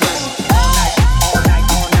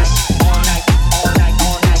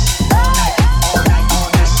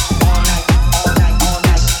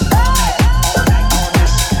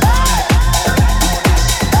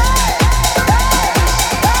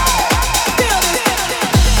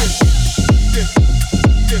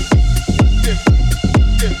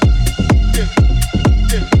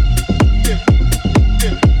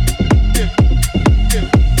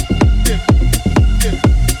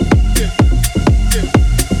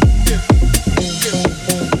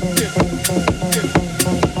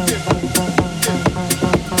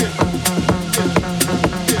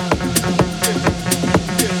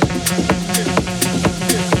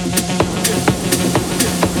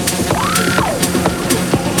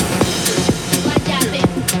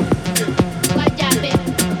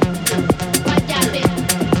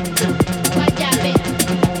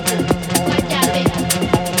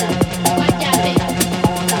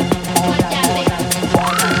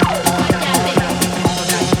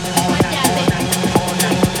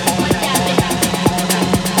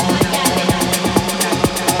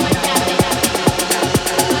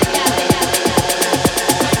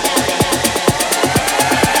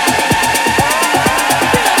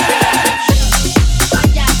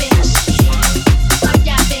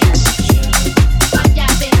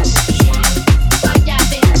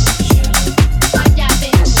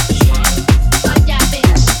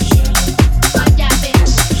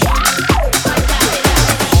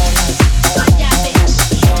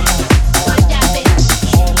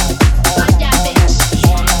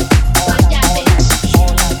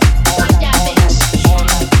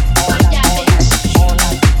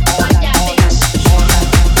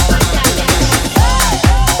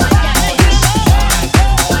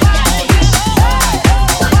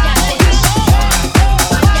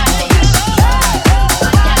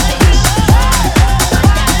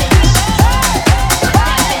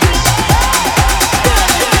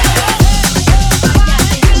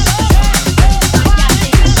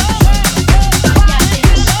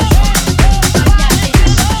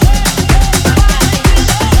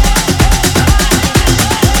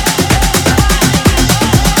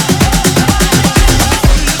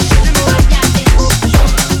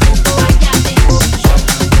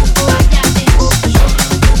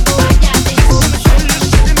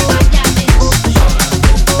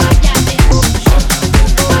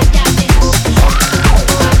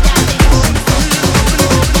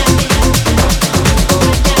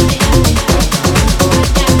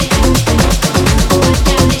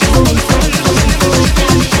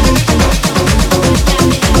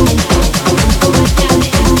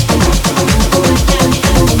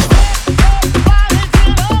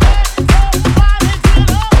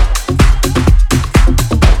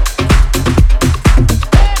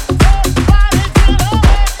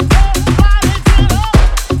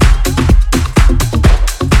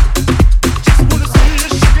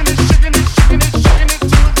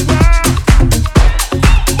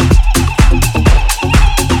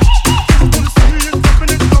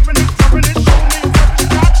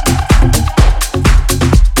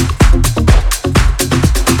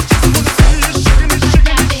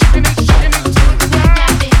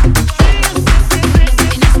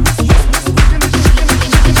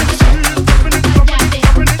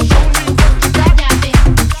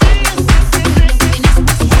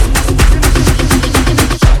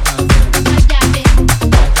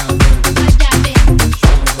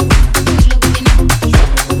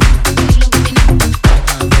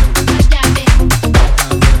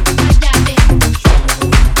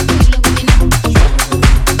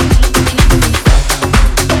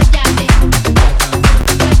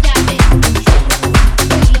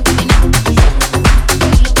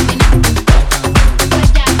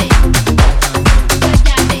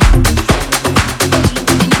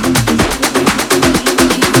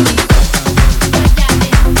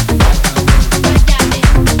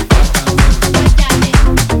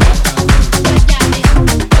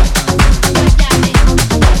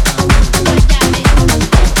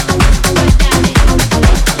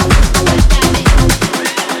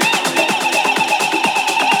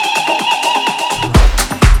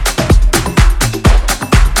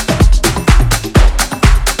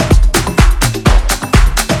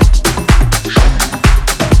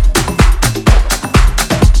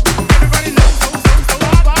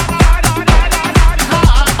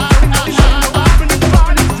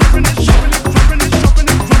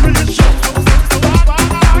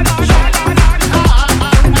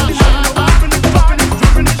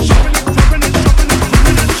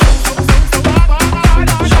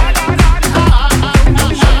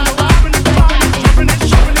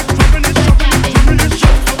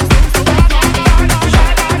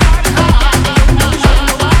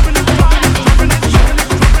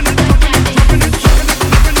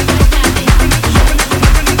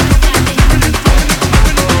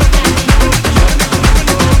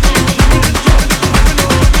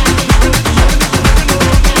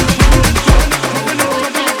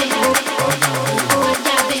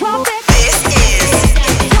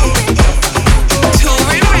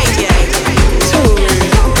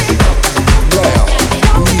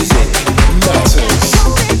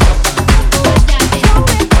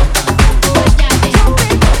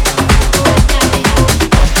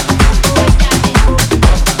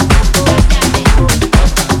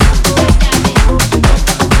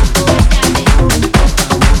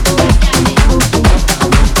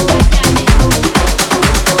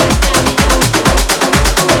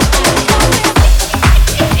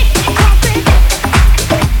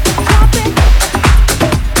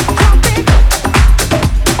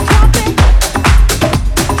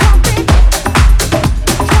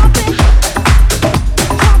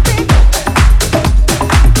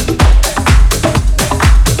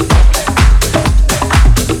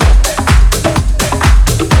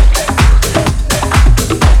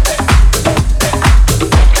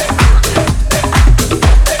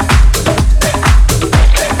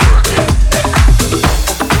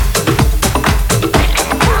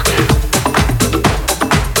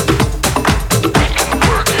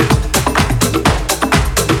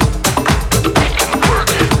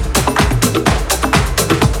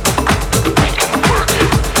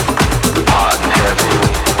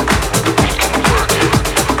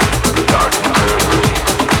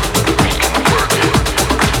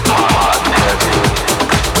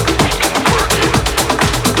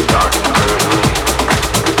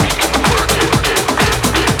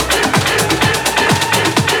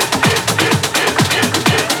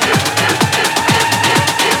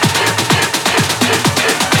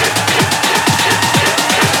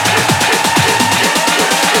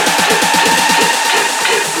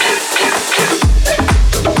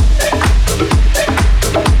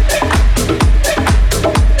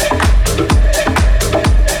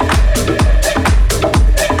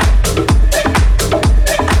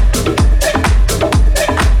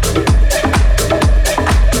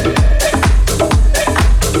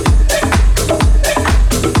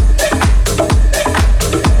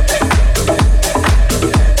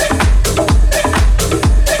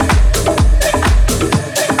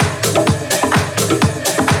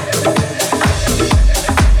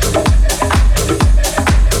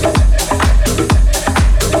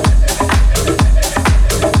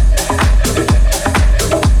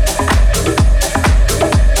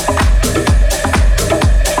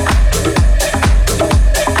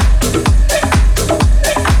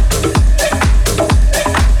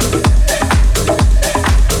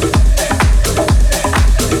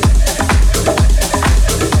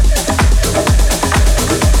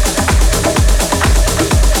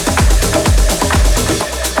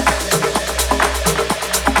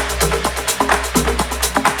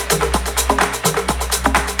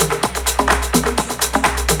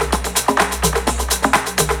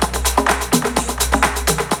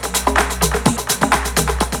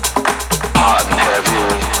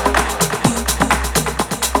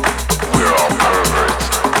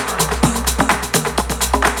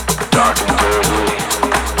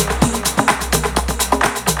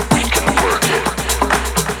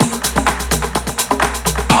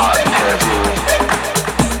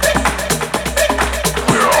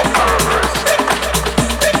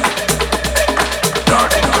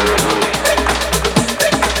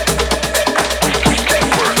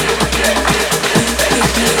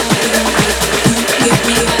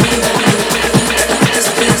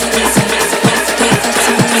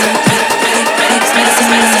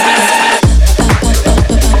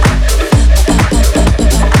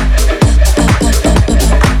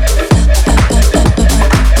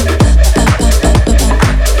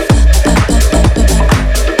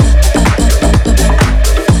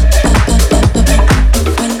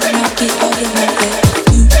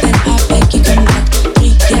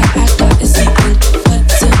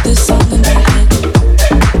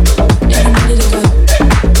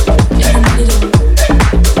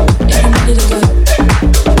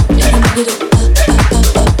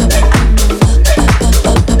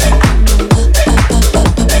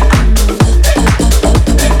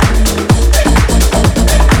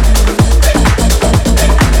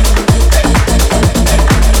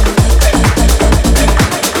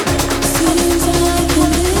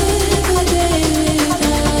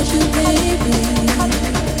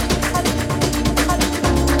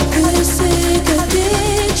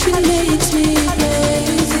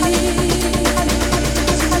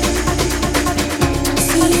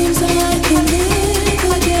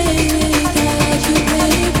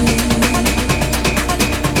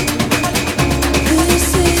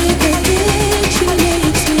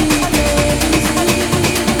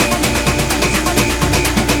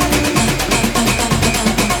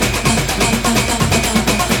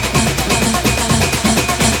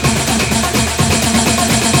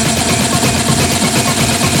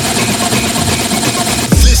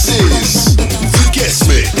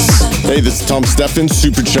 Hey, this is Tom Steffen,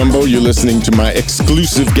 Superchumbo. You're listening to my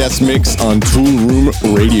exclusive guest mix on Toolroom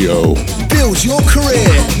Radio. Build your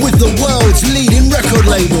career with the world's leading record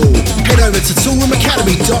label. Head over to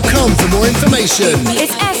toolroomacademy.com for more information.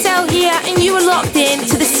 It's ESSEL here, and you are locked in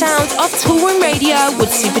to the sound of Toolroom Radio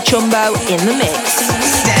with Superchumbo in the mix.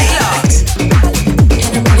 Stay locked.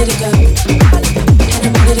 And I'm ready to go. And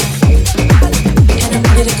I'm ready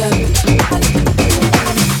to go.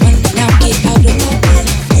 Now get out of my way.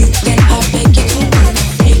 Then I'll make it home.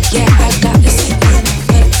 Yeah, I got the secret.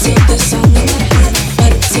 But till the song in my head.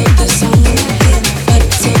 But till the song in my head. But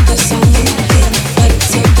till the song in my head. But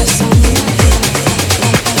till the song in my head.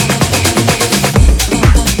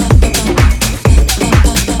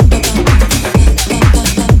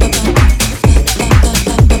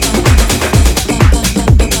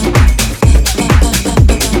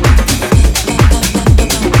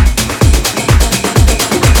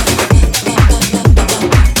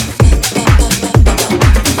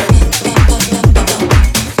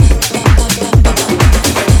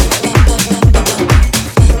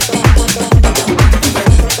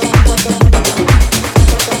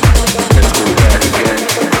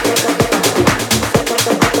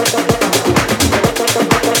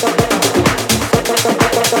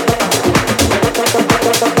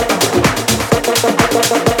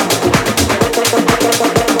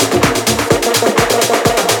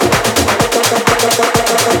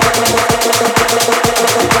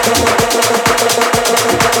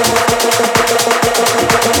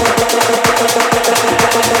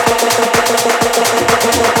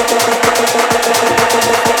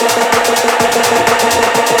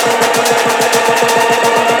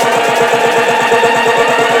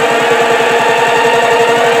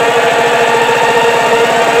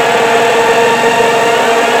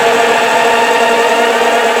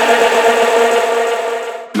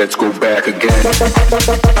 Let's go back again.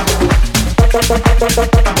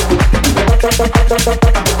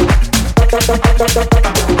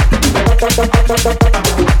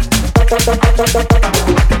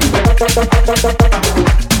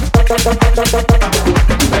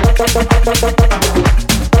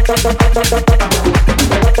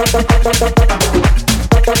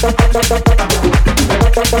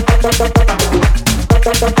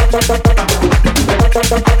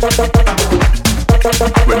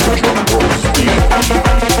 When the drum rolls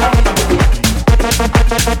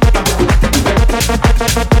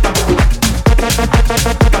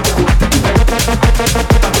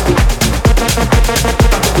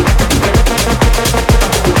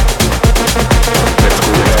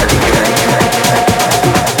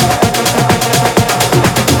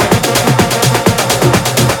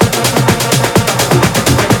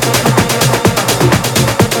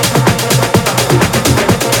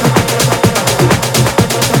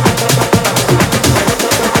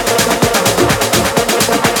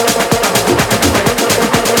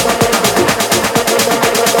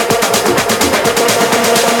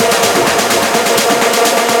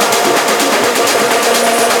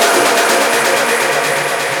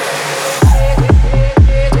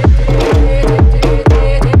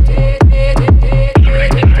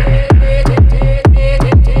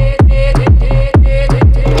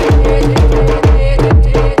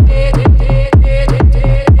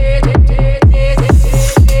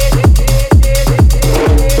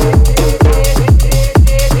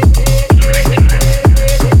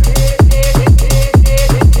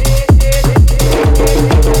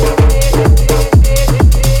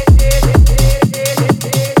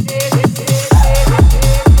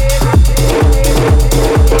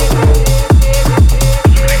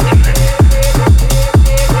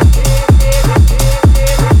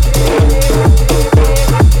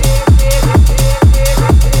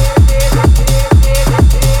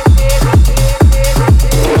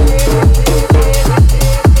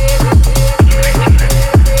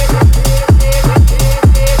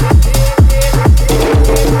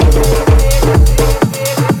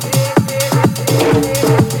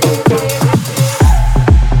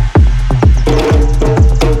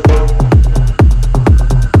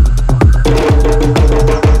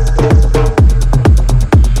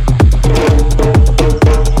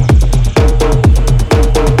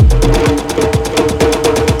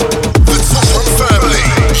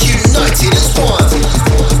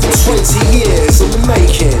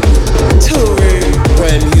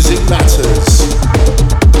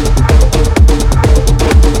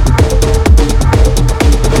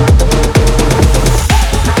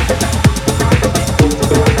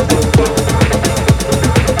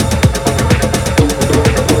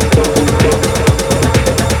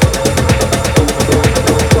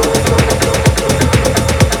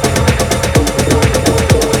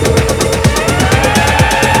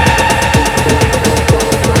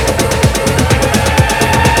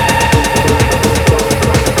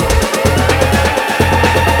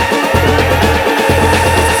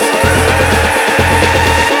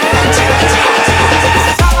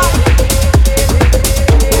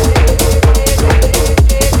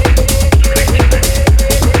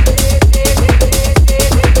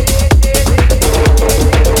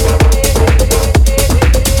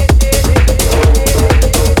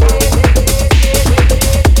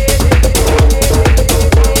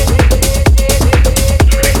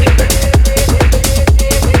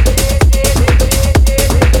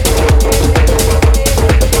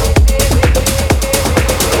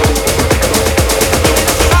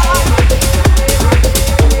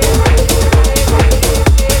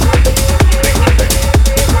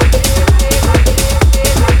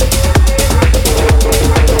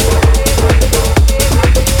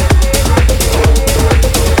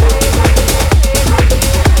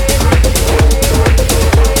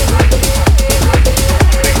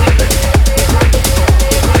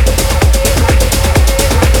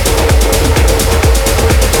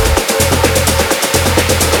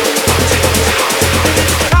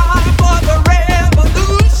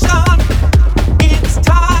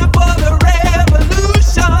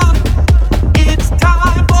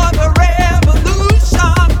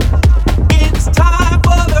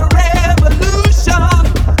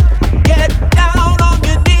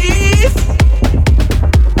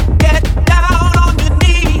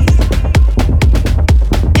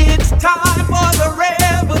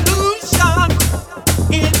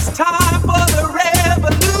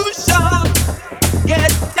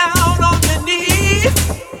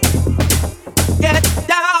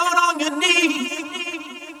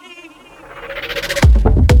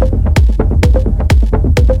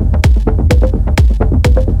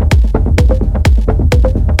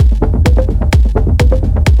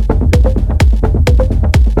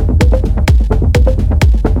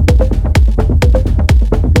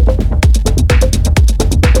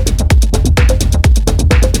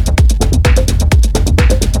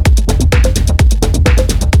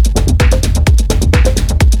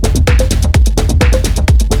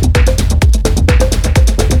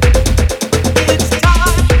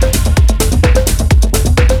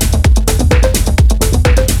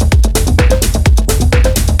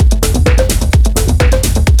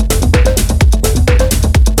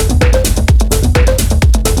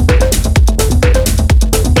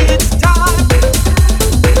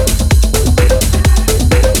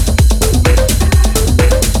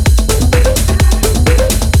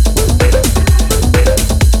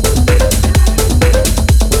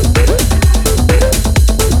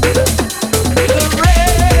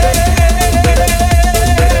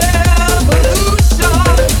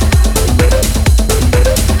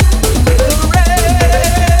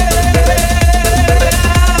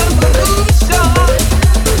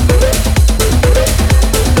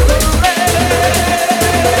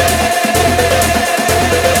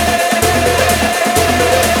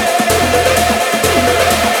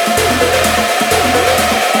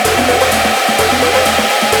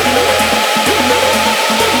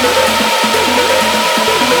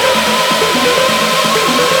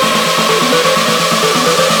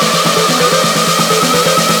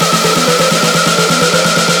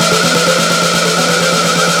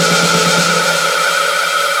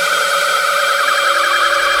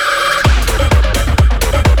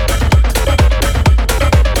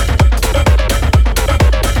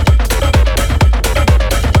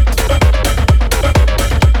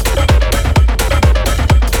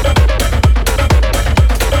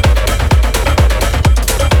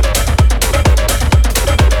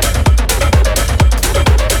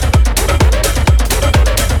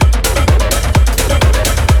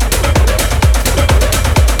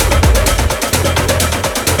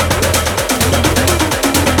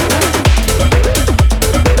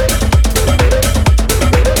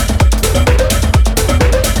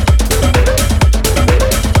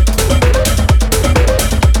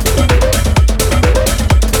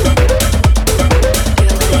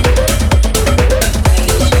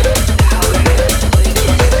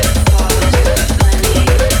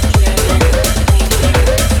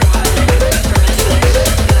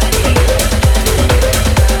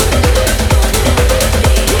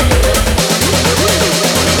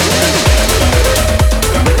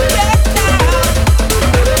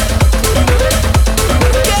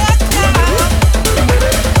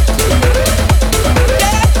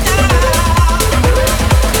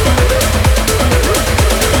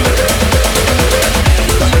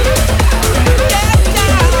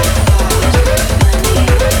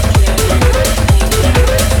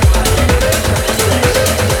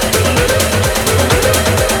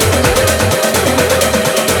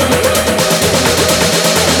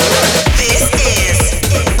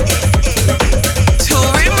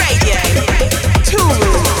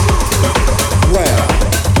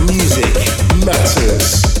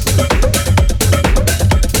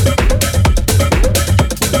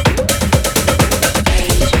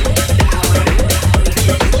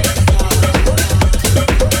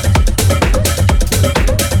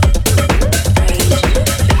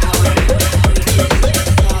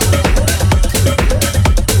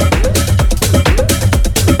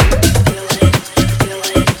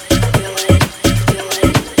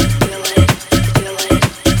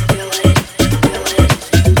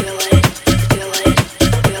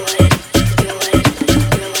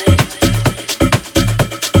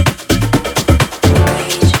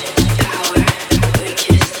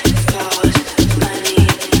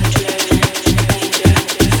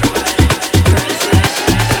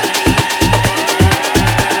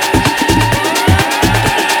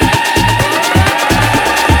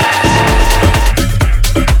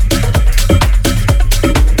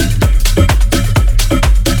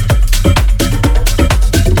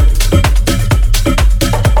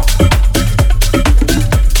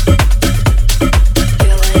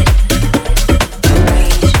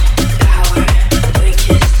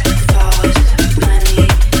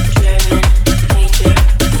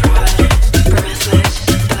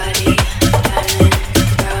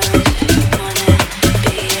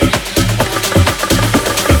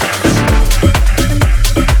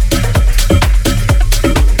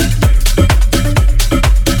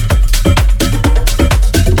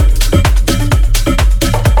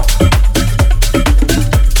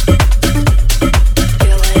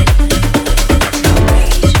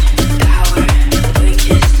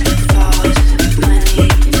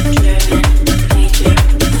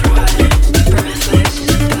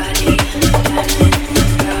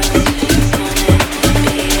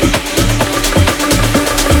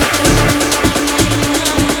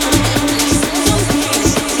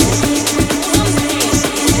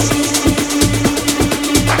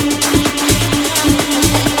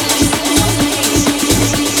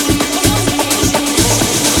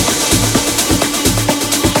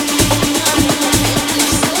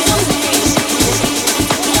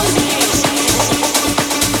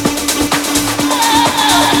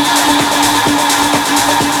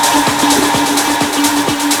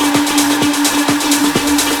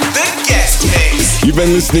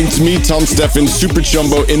been listening to me, Tom Stefan,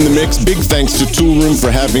 Superchumbo in the mix. Big thanks to Toolroom for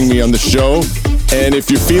having me on the show. And if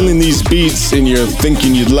you're feeling these beats and you're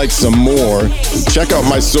thinking you'd like some more, check out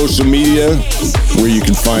my social media where you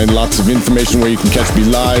can find lots of information, where you can catch me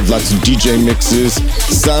live, lots of DJ mixes.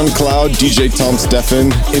 SoundCloud, DJ Tom Stefan.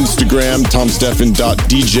 Instagram,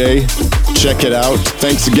 tomstefan.dj. Check it out.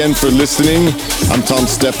 Thanks again for listening. I'm Tom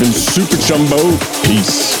Stefan, Superchumbo.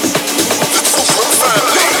 Peace.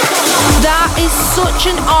 That is such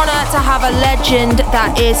an honour to have a legend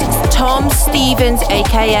that is Tom Stevens,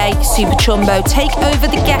 aka Superchumbo, take over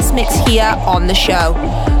the guest mix here on the show.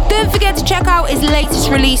 Don't forget to check out his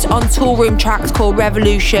latest release on Toolroom Tracks called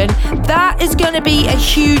Revolution. That is going to be a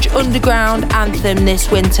huge underground anthem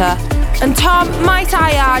this winter. And Tom, might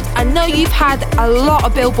I add, I know you've had a lot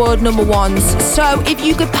of Billboard #1s, so if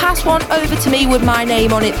you could pass one over to me with my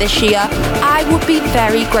name on it this year, I would be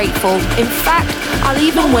very grateful. In fact, I'll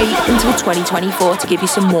even wait until 2024 to give you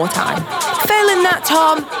some more time. Failing that,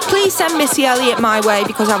 Tom, please send Missy Elliott my way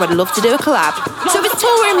because I would love to do a collab. So it's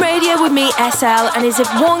Toolroom Radio with me, ESSEL, and as if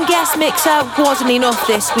one guest mixer wasn't enough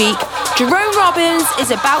this week, Jerome Robbins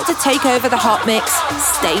is about to take over the hot mix.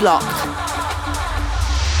 Stay locked.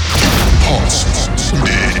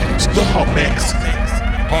 The hot mix.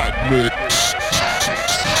 Hot mix.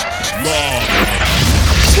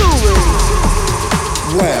 Toolroom.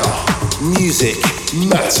 Where music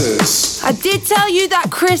matters. I did tell you that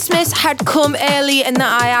Christmas had come early and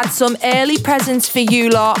that I had some early presents for you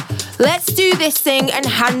lot. Let's do this thing and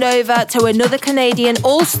hand over to another Canadian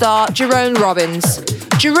all-star, Jerome Robbins.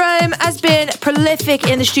 Jerome has been prolific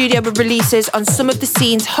in the studio with releases on some of the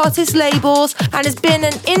scene's hottest labels and has been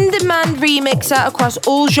an in-demand remixer across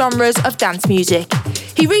all genres of dance music.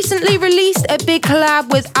 He recently released a big collab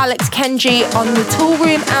with Alex Kenji on the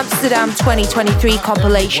Toolroom Amsterdam 2023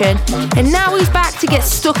 compilation, and now he's back to get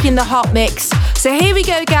stuck in the hot mix. So here we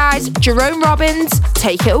go, guys. Jerome Robbins,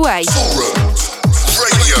 take it away.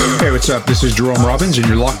 Hey, what's up? This is Jerome Robbins, and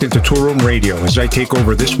you're locked into Toolroom Radio as I take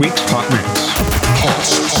over this week's Hot Mix.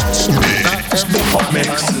 Hot mix.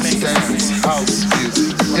 House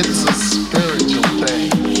music. It's a spiritual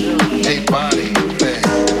thing, a body thing,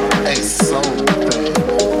 a soul thing,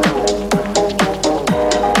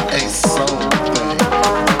 a soul thing.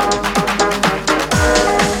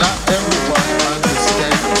 Not everyone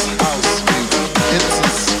understands house music. It's a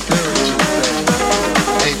spiritual thing,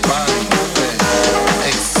 a body thing,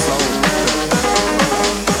 a soul thing,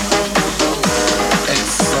 a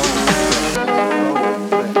soul thing.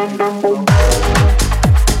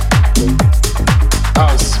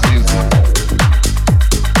 House music.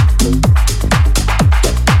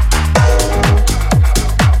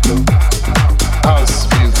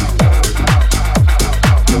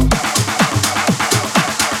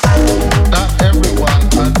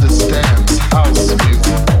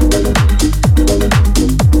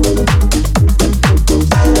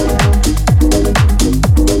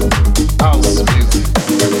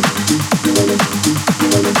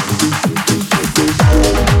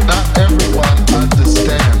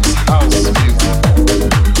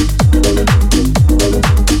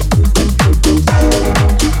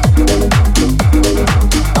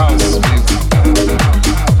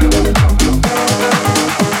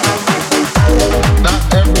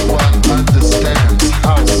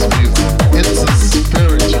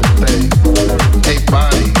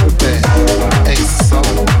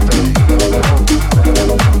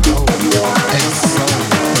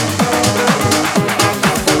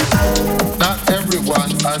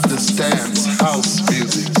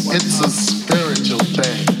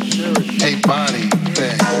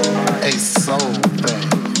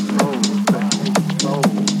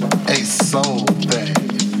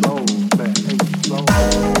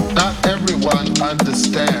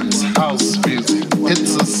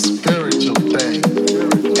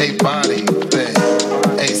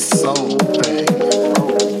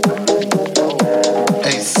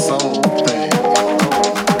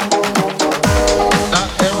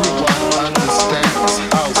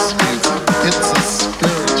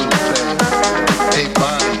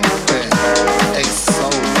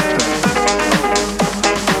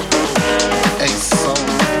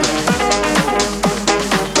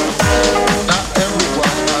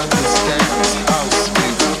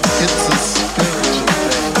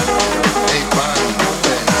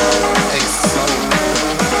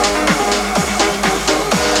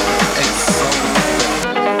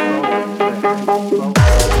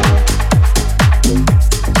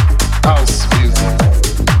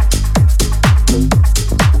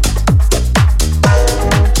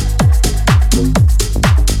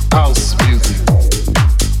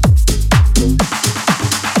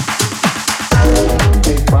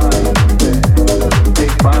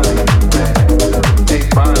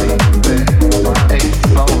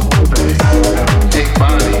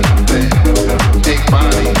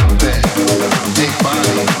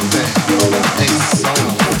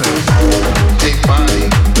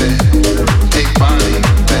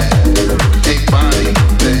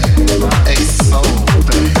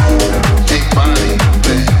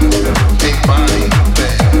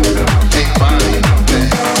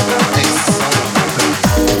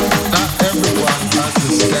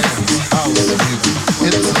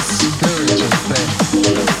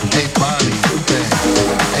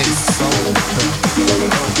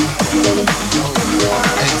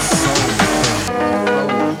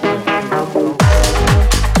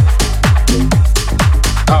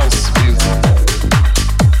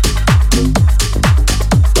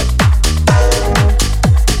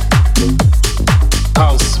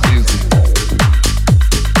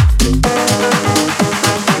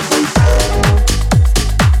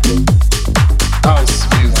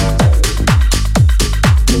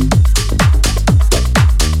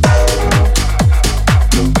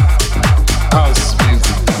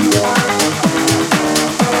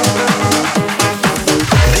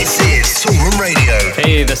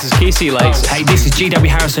 City Lights. Hey, this is GW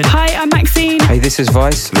Harrison. Hi, I'm Maxine. Hey, this is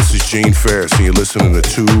Vice. This is Gene Ferris, and you're listening to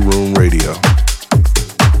Toolroom Radio.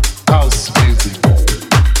 House music.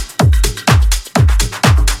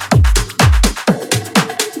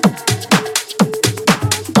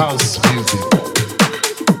 House music.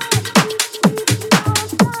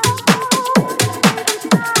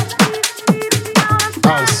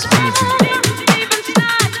 House music.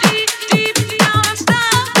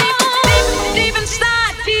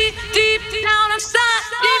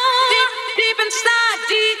 Deep inside,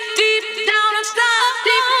 deep down inside,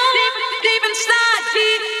 deep inside.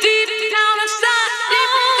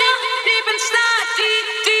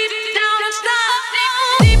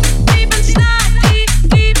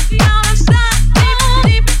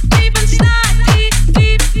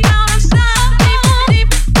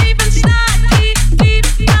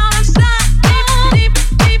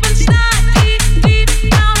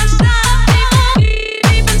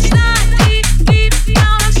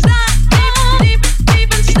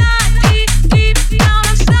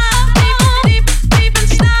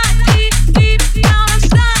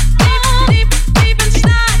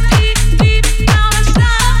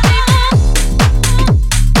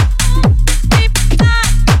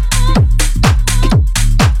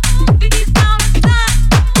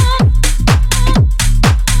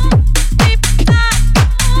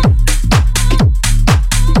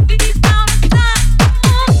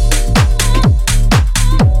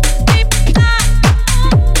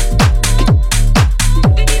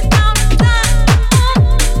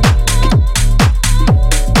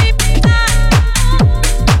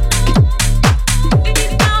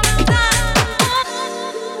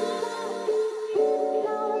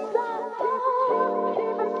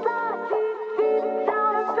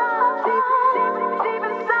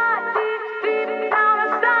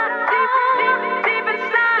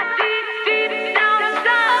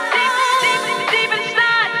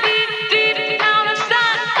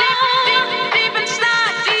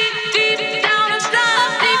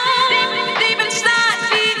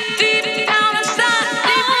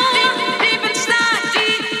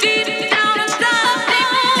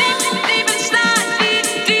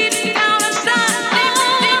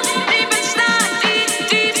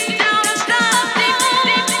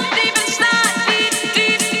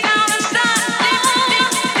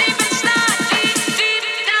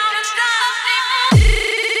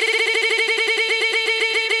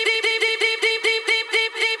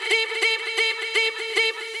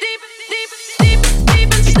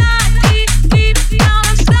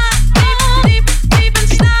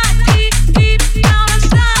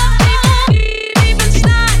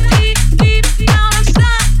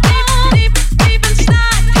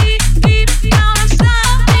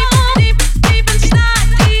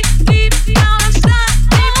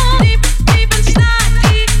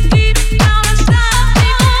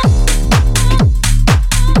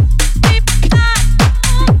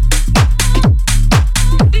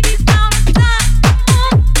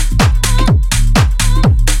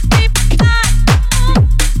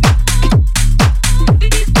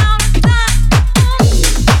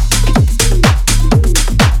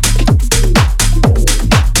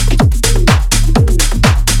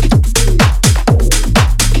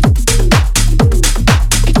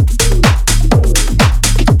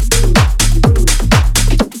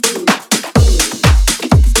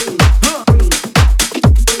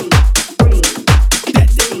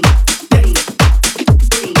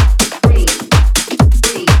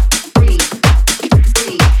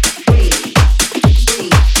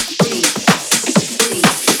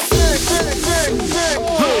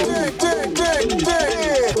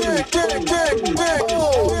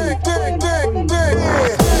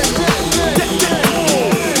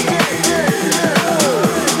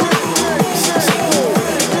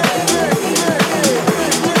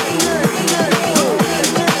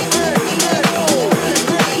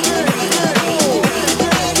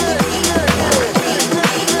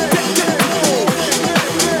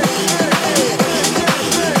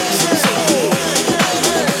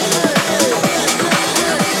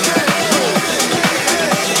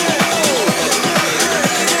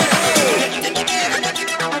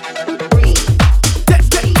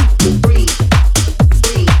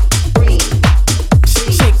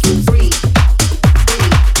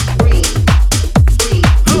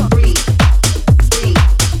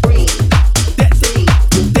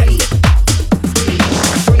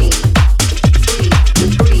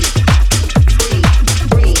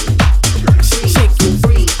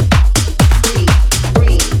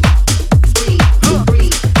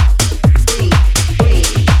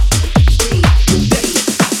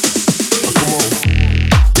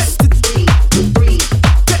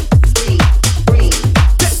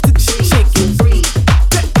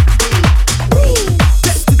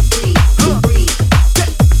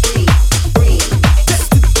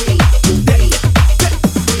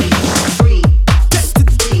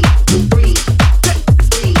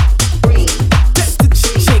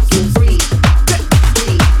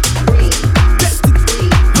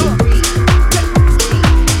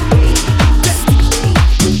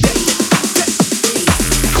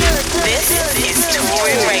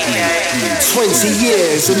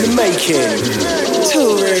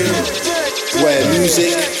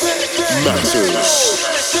 music matters.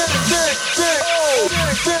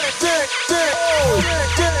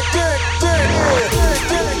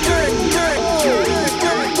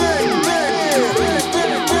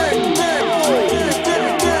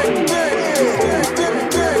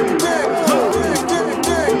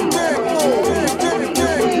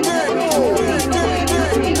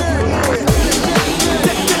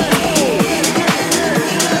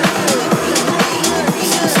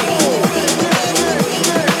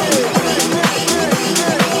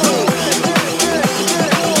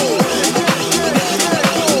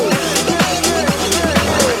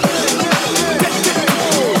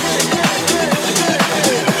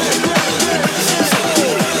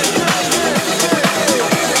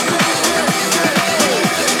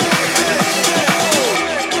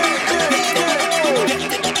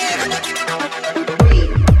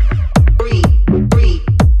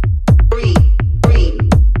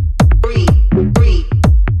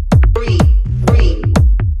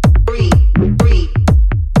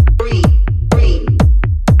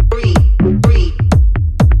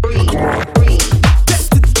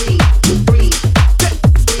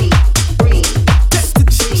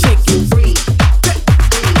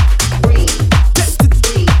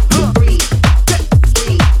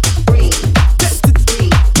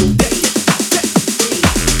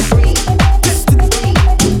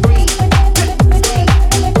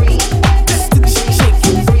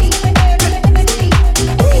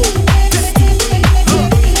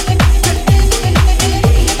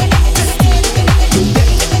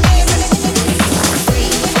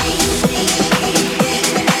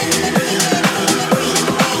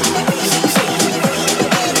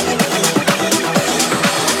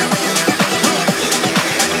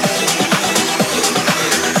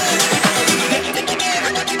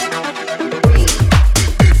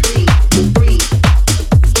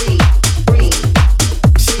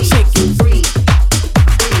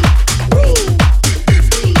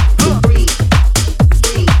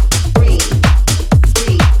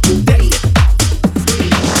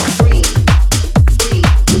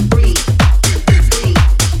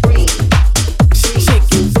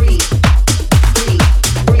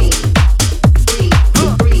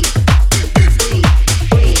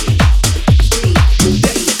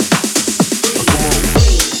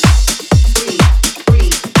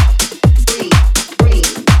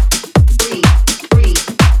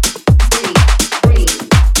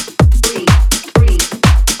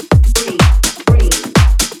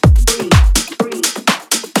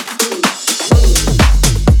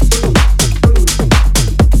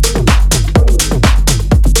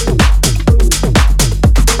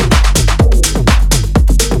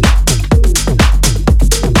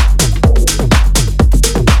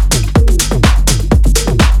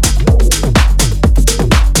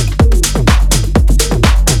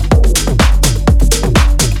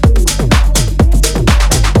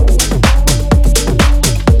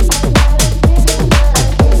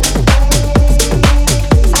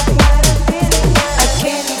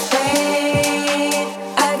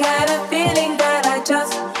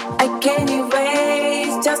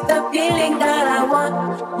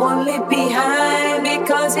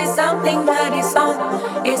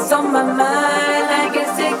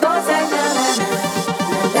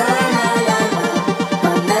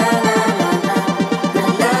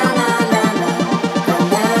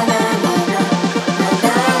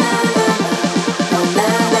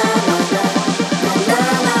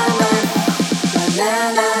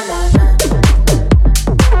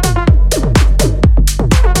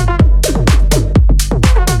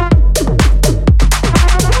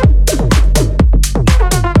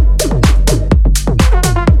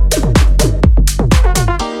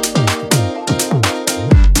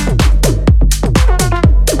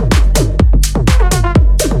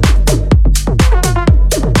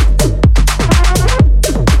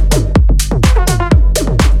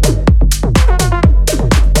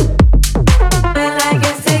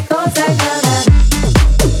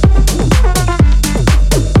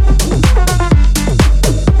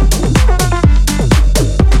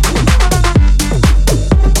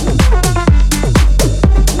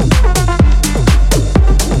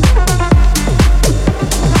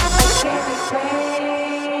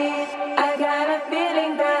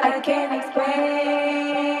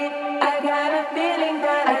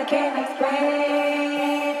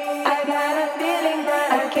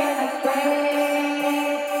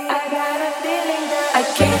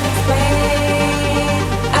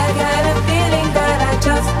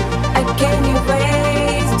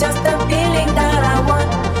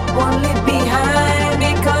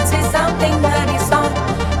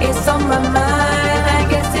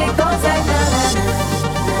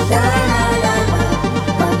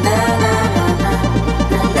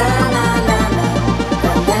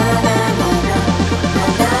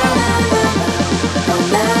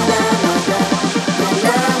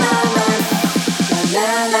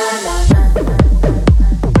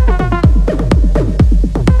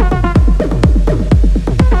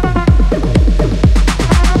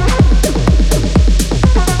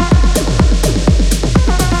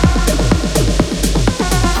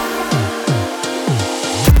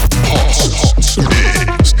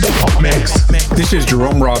 This is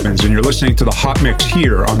Jerome Robbins, and you're listening to the Hot Mix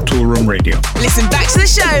here on Toolroom Radio. Listen back to the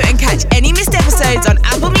show and catch any missed episodes on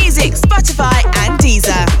Apple Music, Spotify, and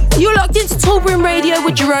Deezer. You're locked into Toolroom Radio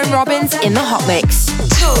with Jerome Robbins in the Hot Mix.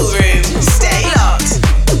 Toolroom, stay locked.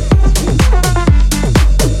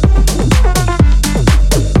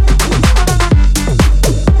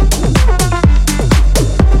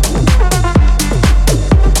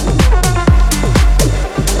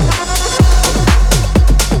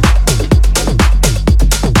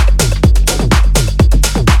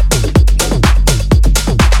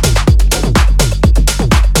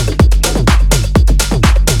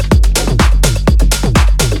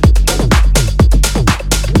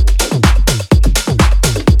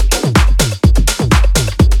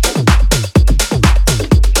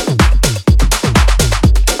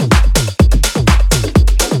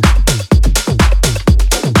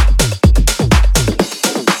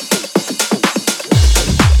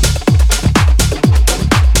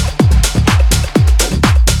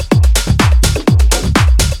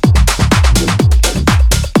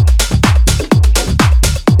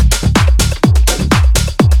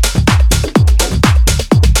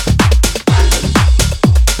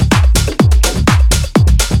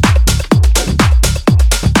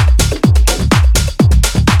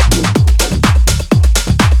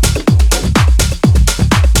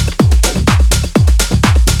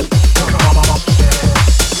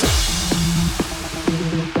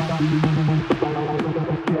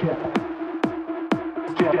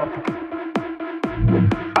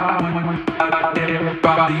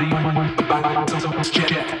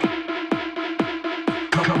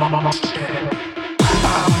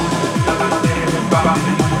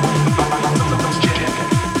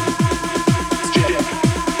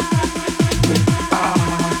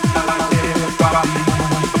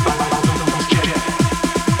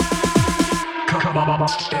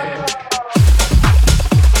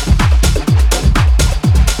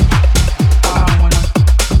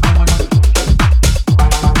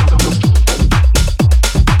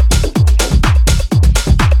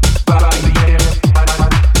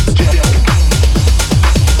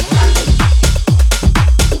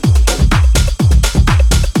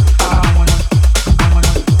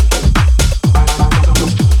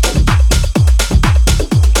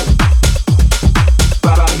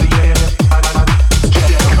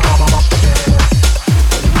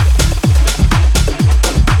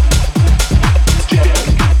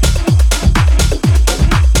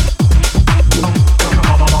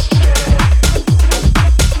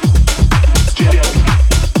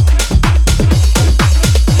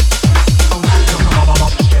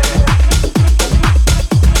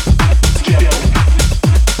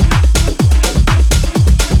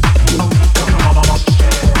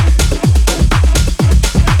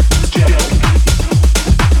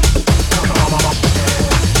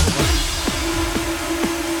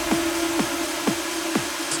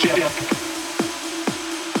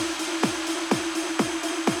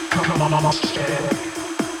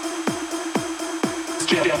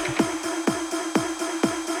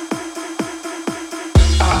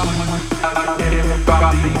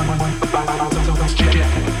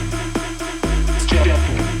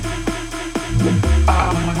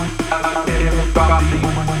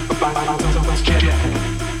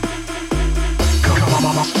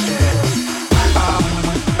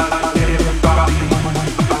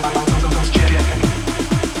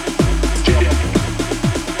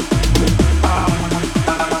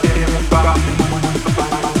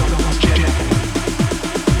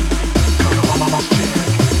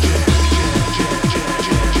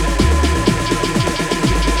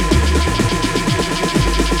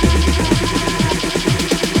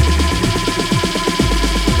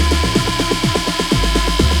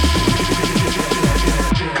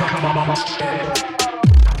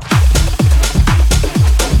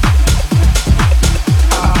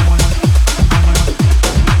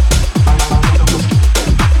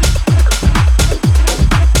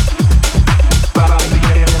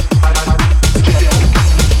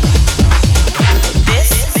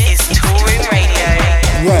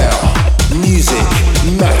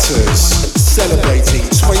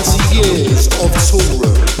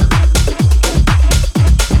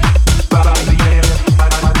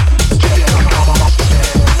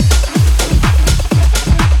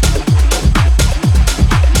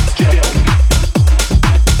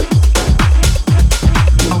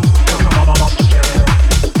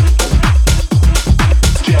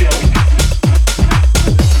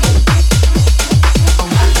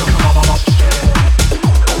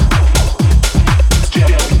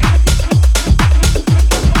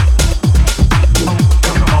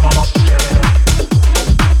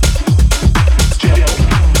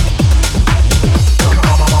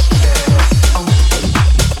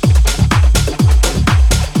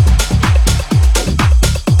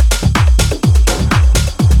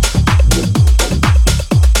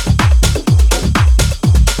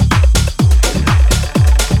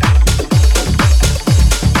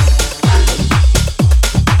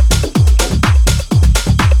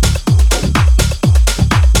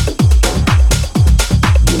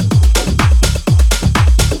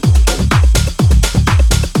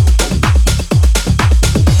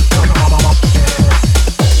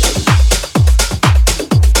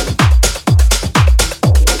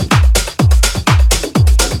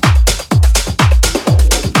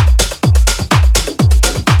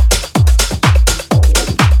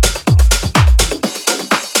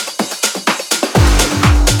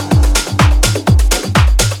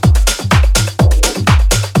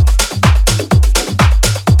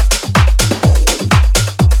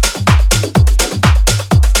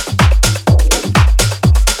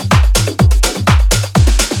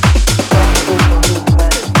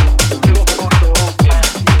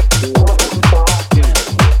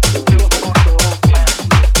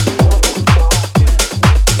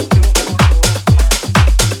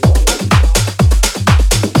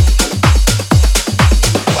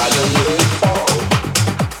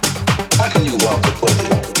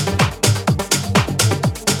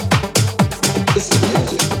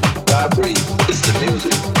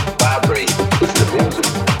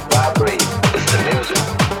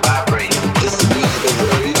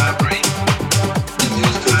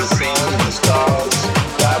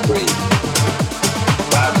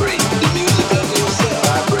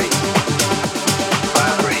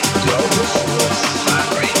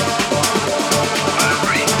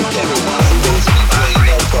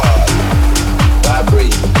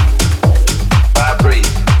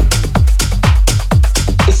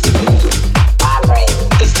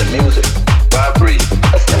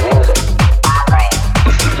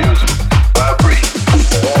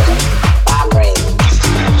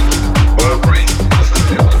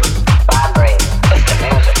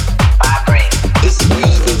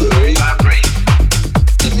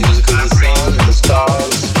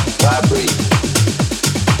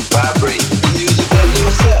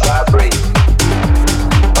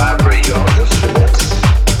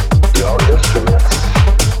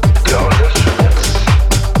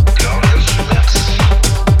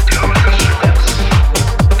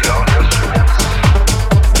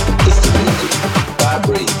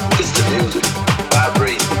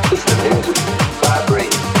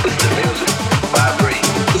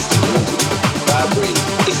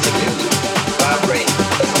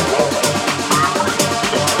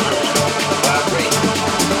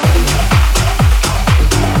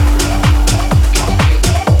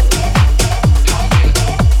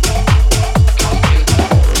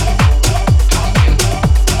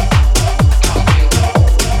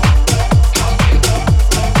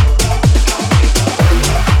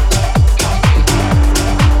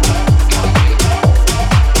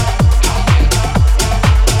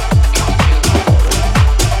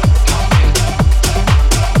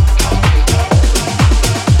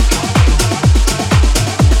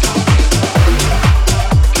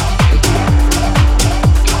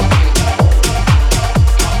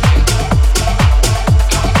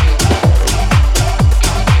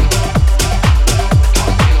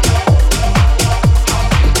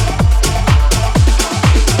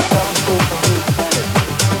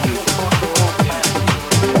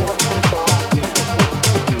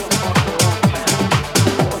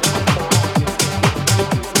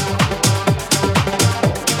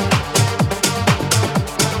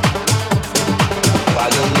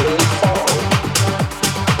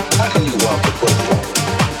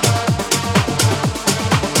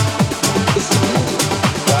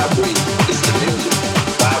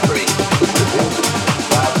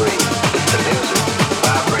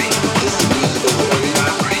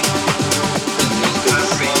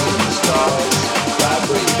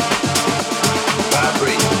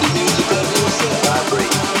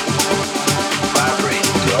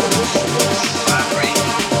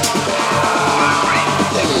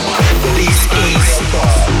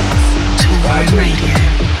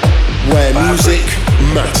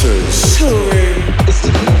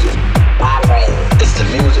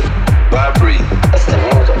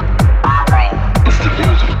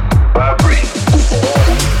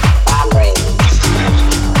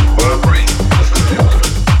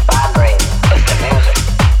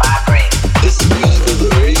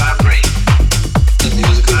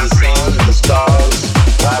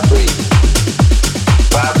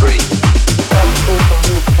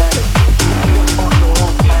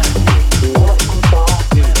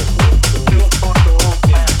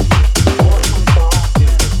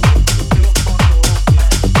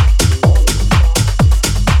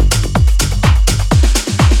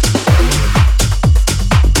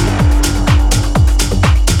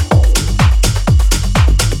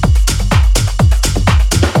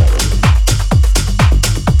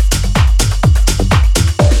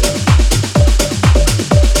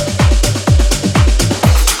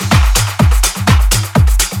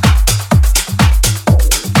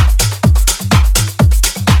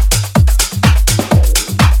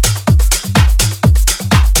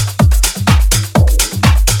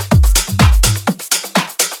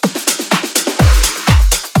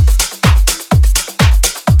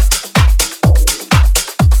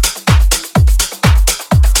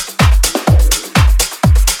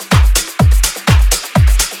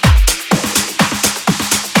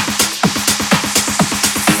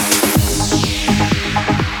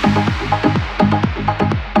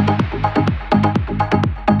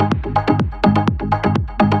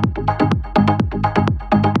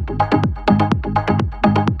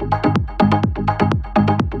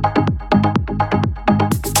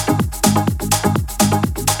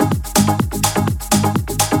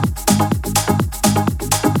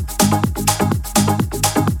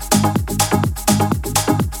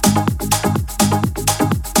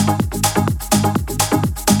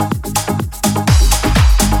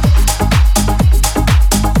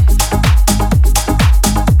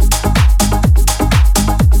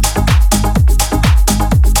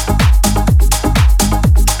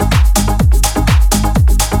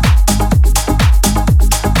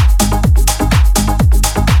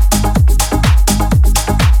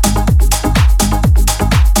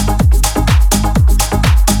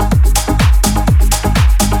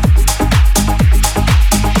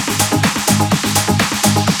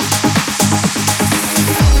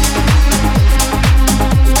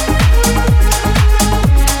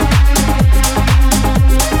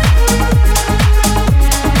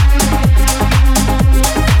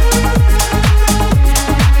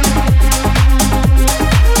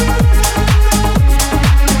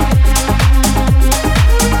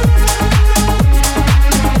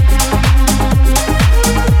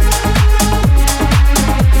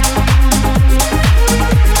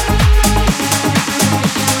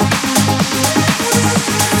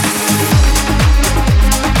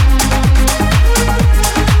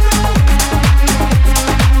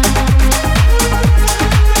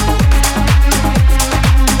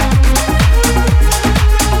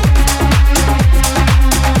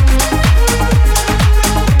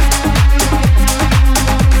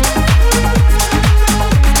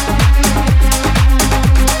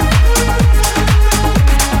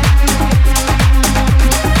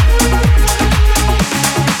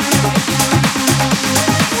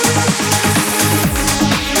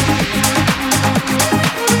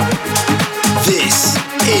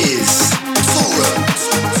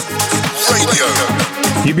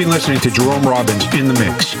 been listening to Jerome Robbins in the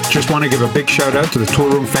mix. Just want to give a big shout out to the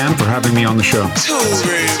Toolroom fam for having me on the show.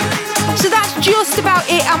 So that's just about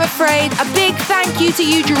it, I'm afraid. A big thank you to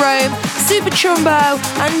you, Jerome, Superchumbo,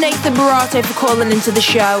 and Nathan Barato for calling into the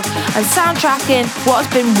show and soundtracking what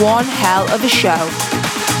has been one hell of a show.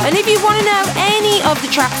 And if you want to know any of the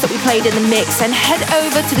tracks that we played in the mix, then head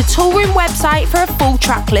over to the Toolroom website for a full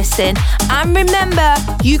track listing. And remember,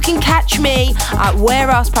 you can catch me at Where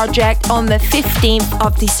Else Project on the 15th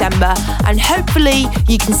of December. And hopefully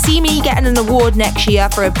you can see me getting an award next year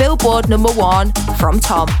for a Billboard #1 from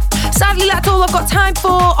Tom. Sadly, that's all I've got time for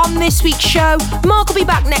on this week's show. Mark will be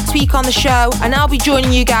back next week on the show, and I'll be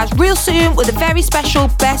joining you guys real soon with a very special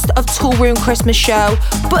Best of Toolroom Christmas show.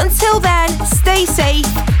 But until then, stay safe.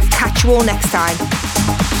 Catch you all next time.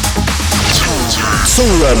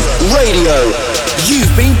 Toolroom Radio.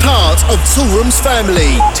 You've been part of Toolroom's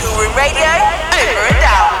family. Toolroom Radio, over and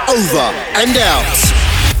out. Over and out.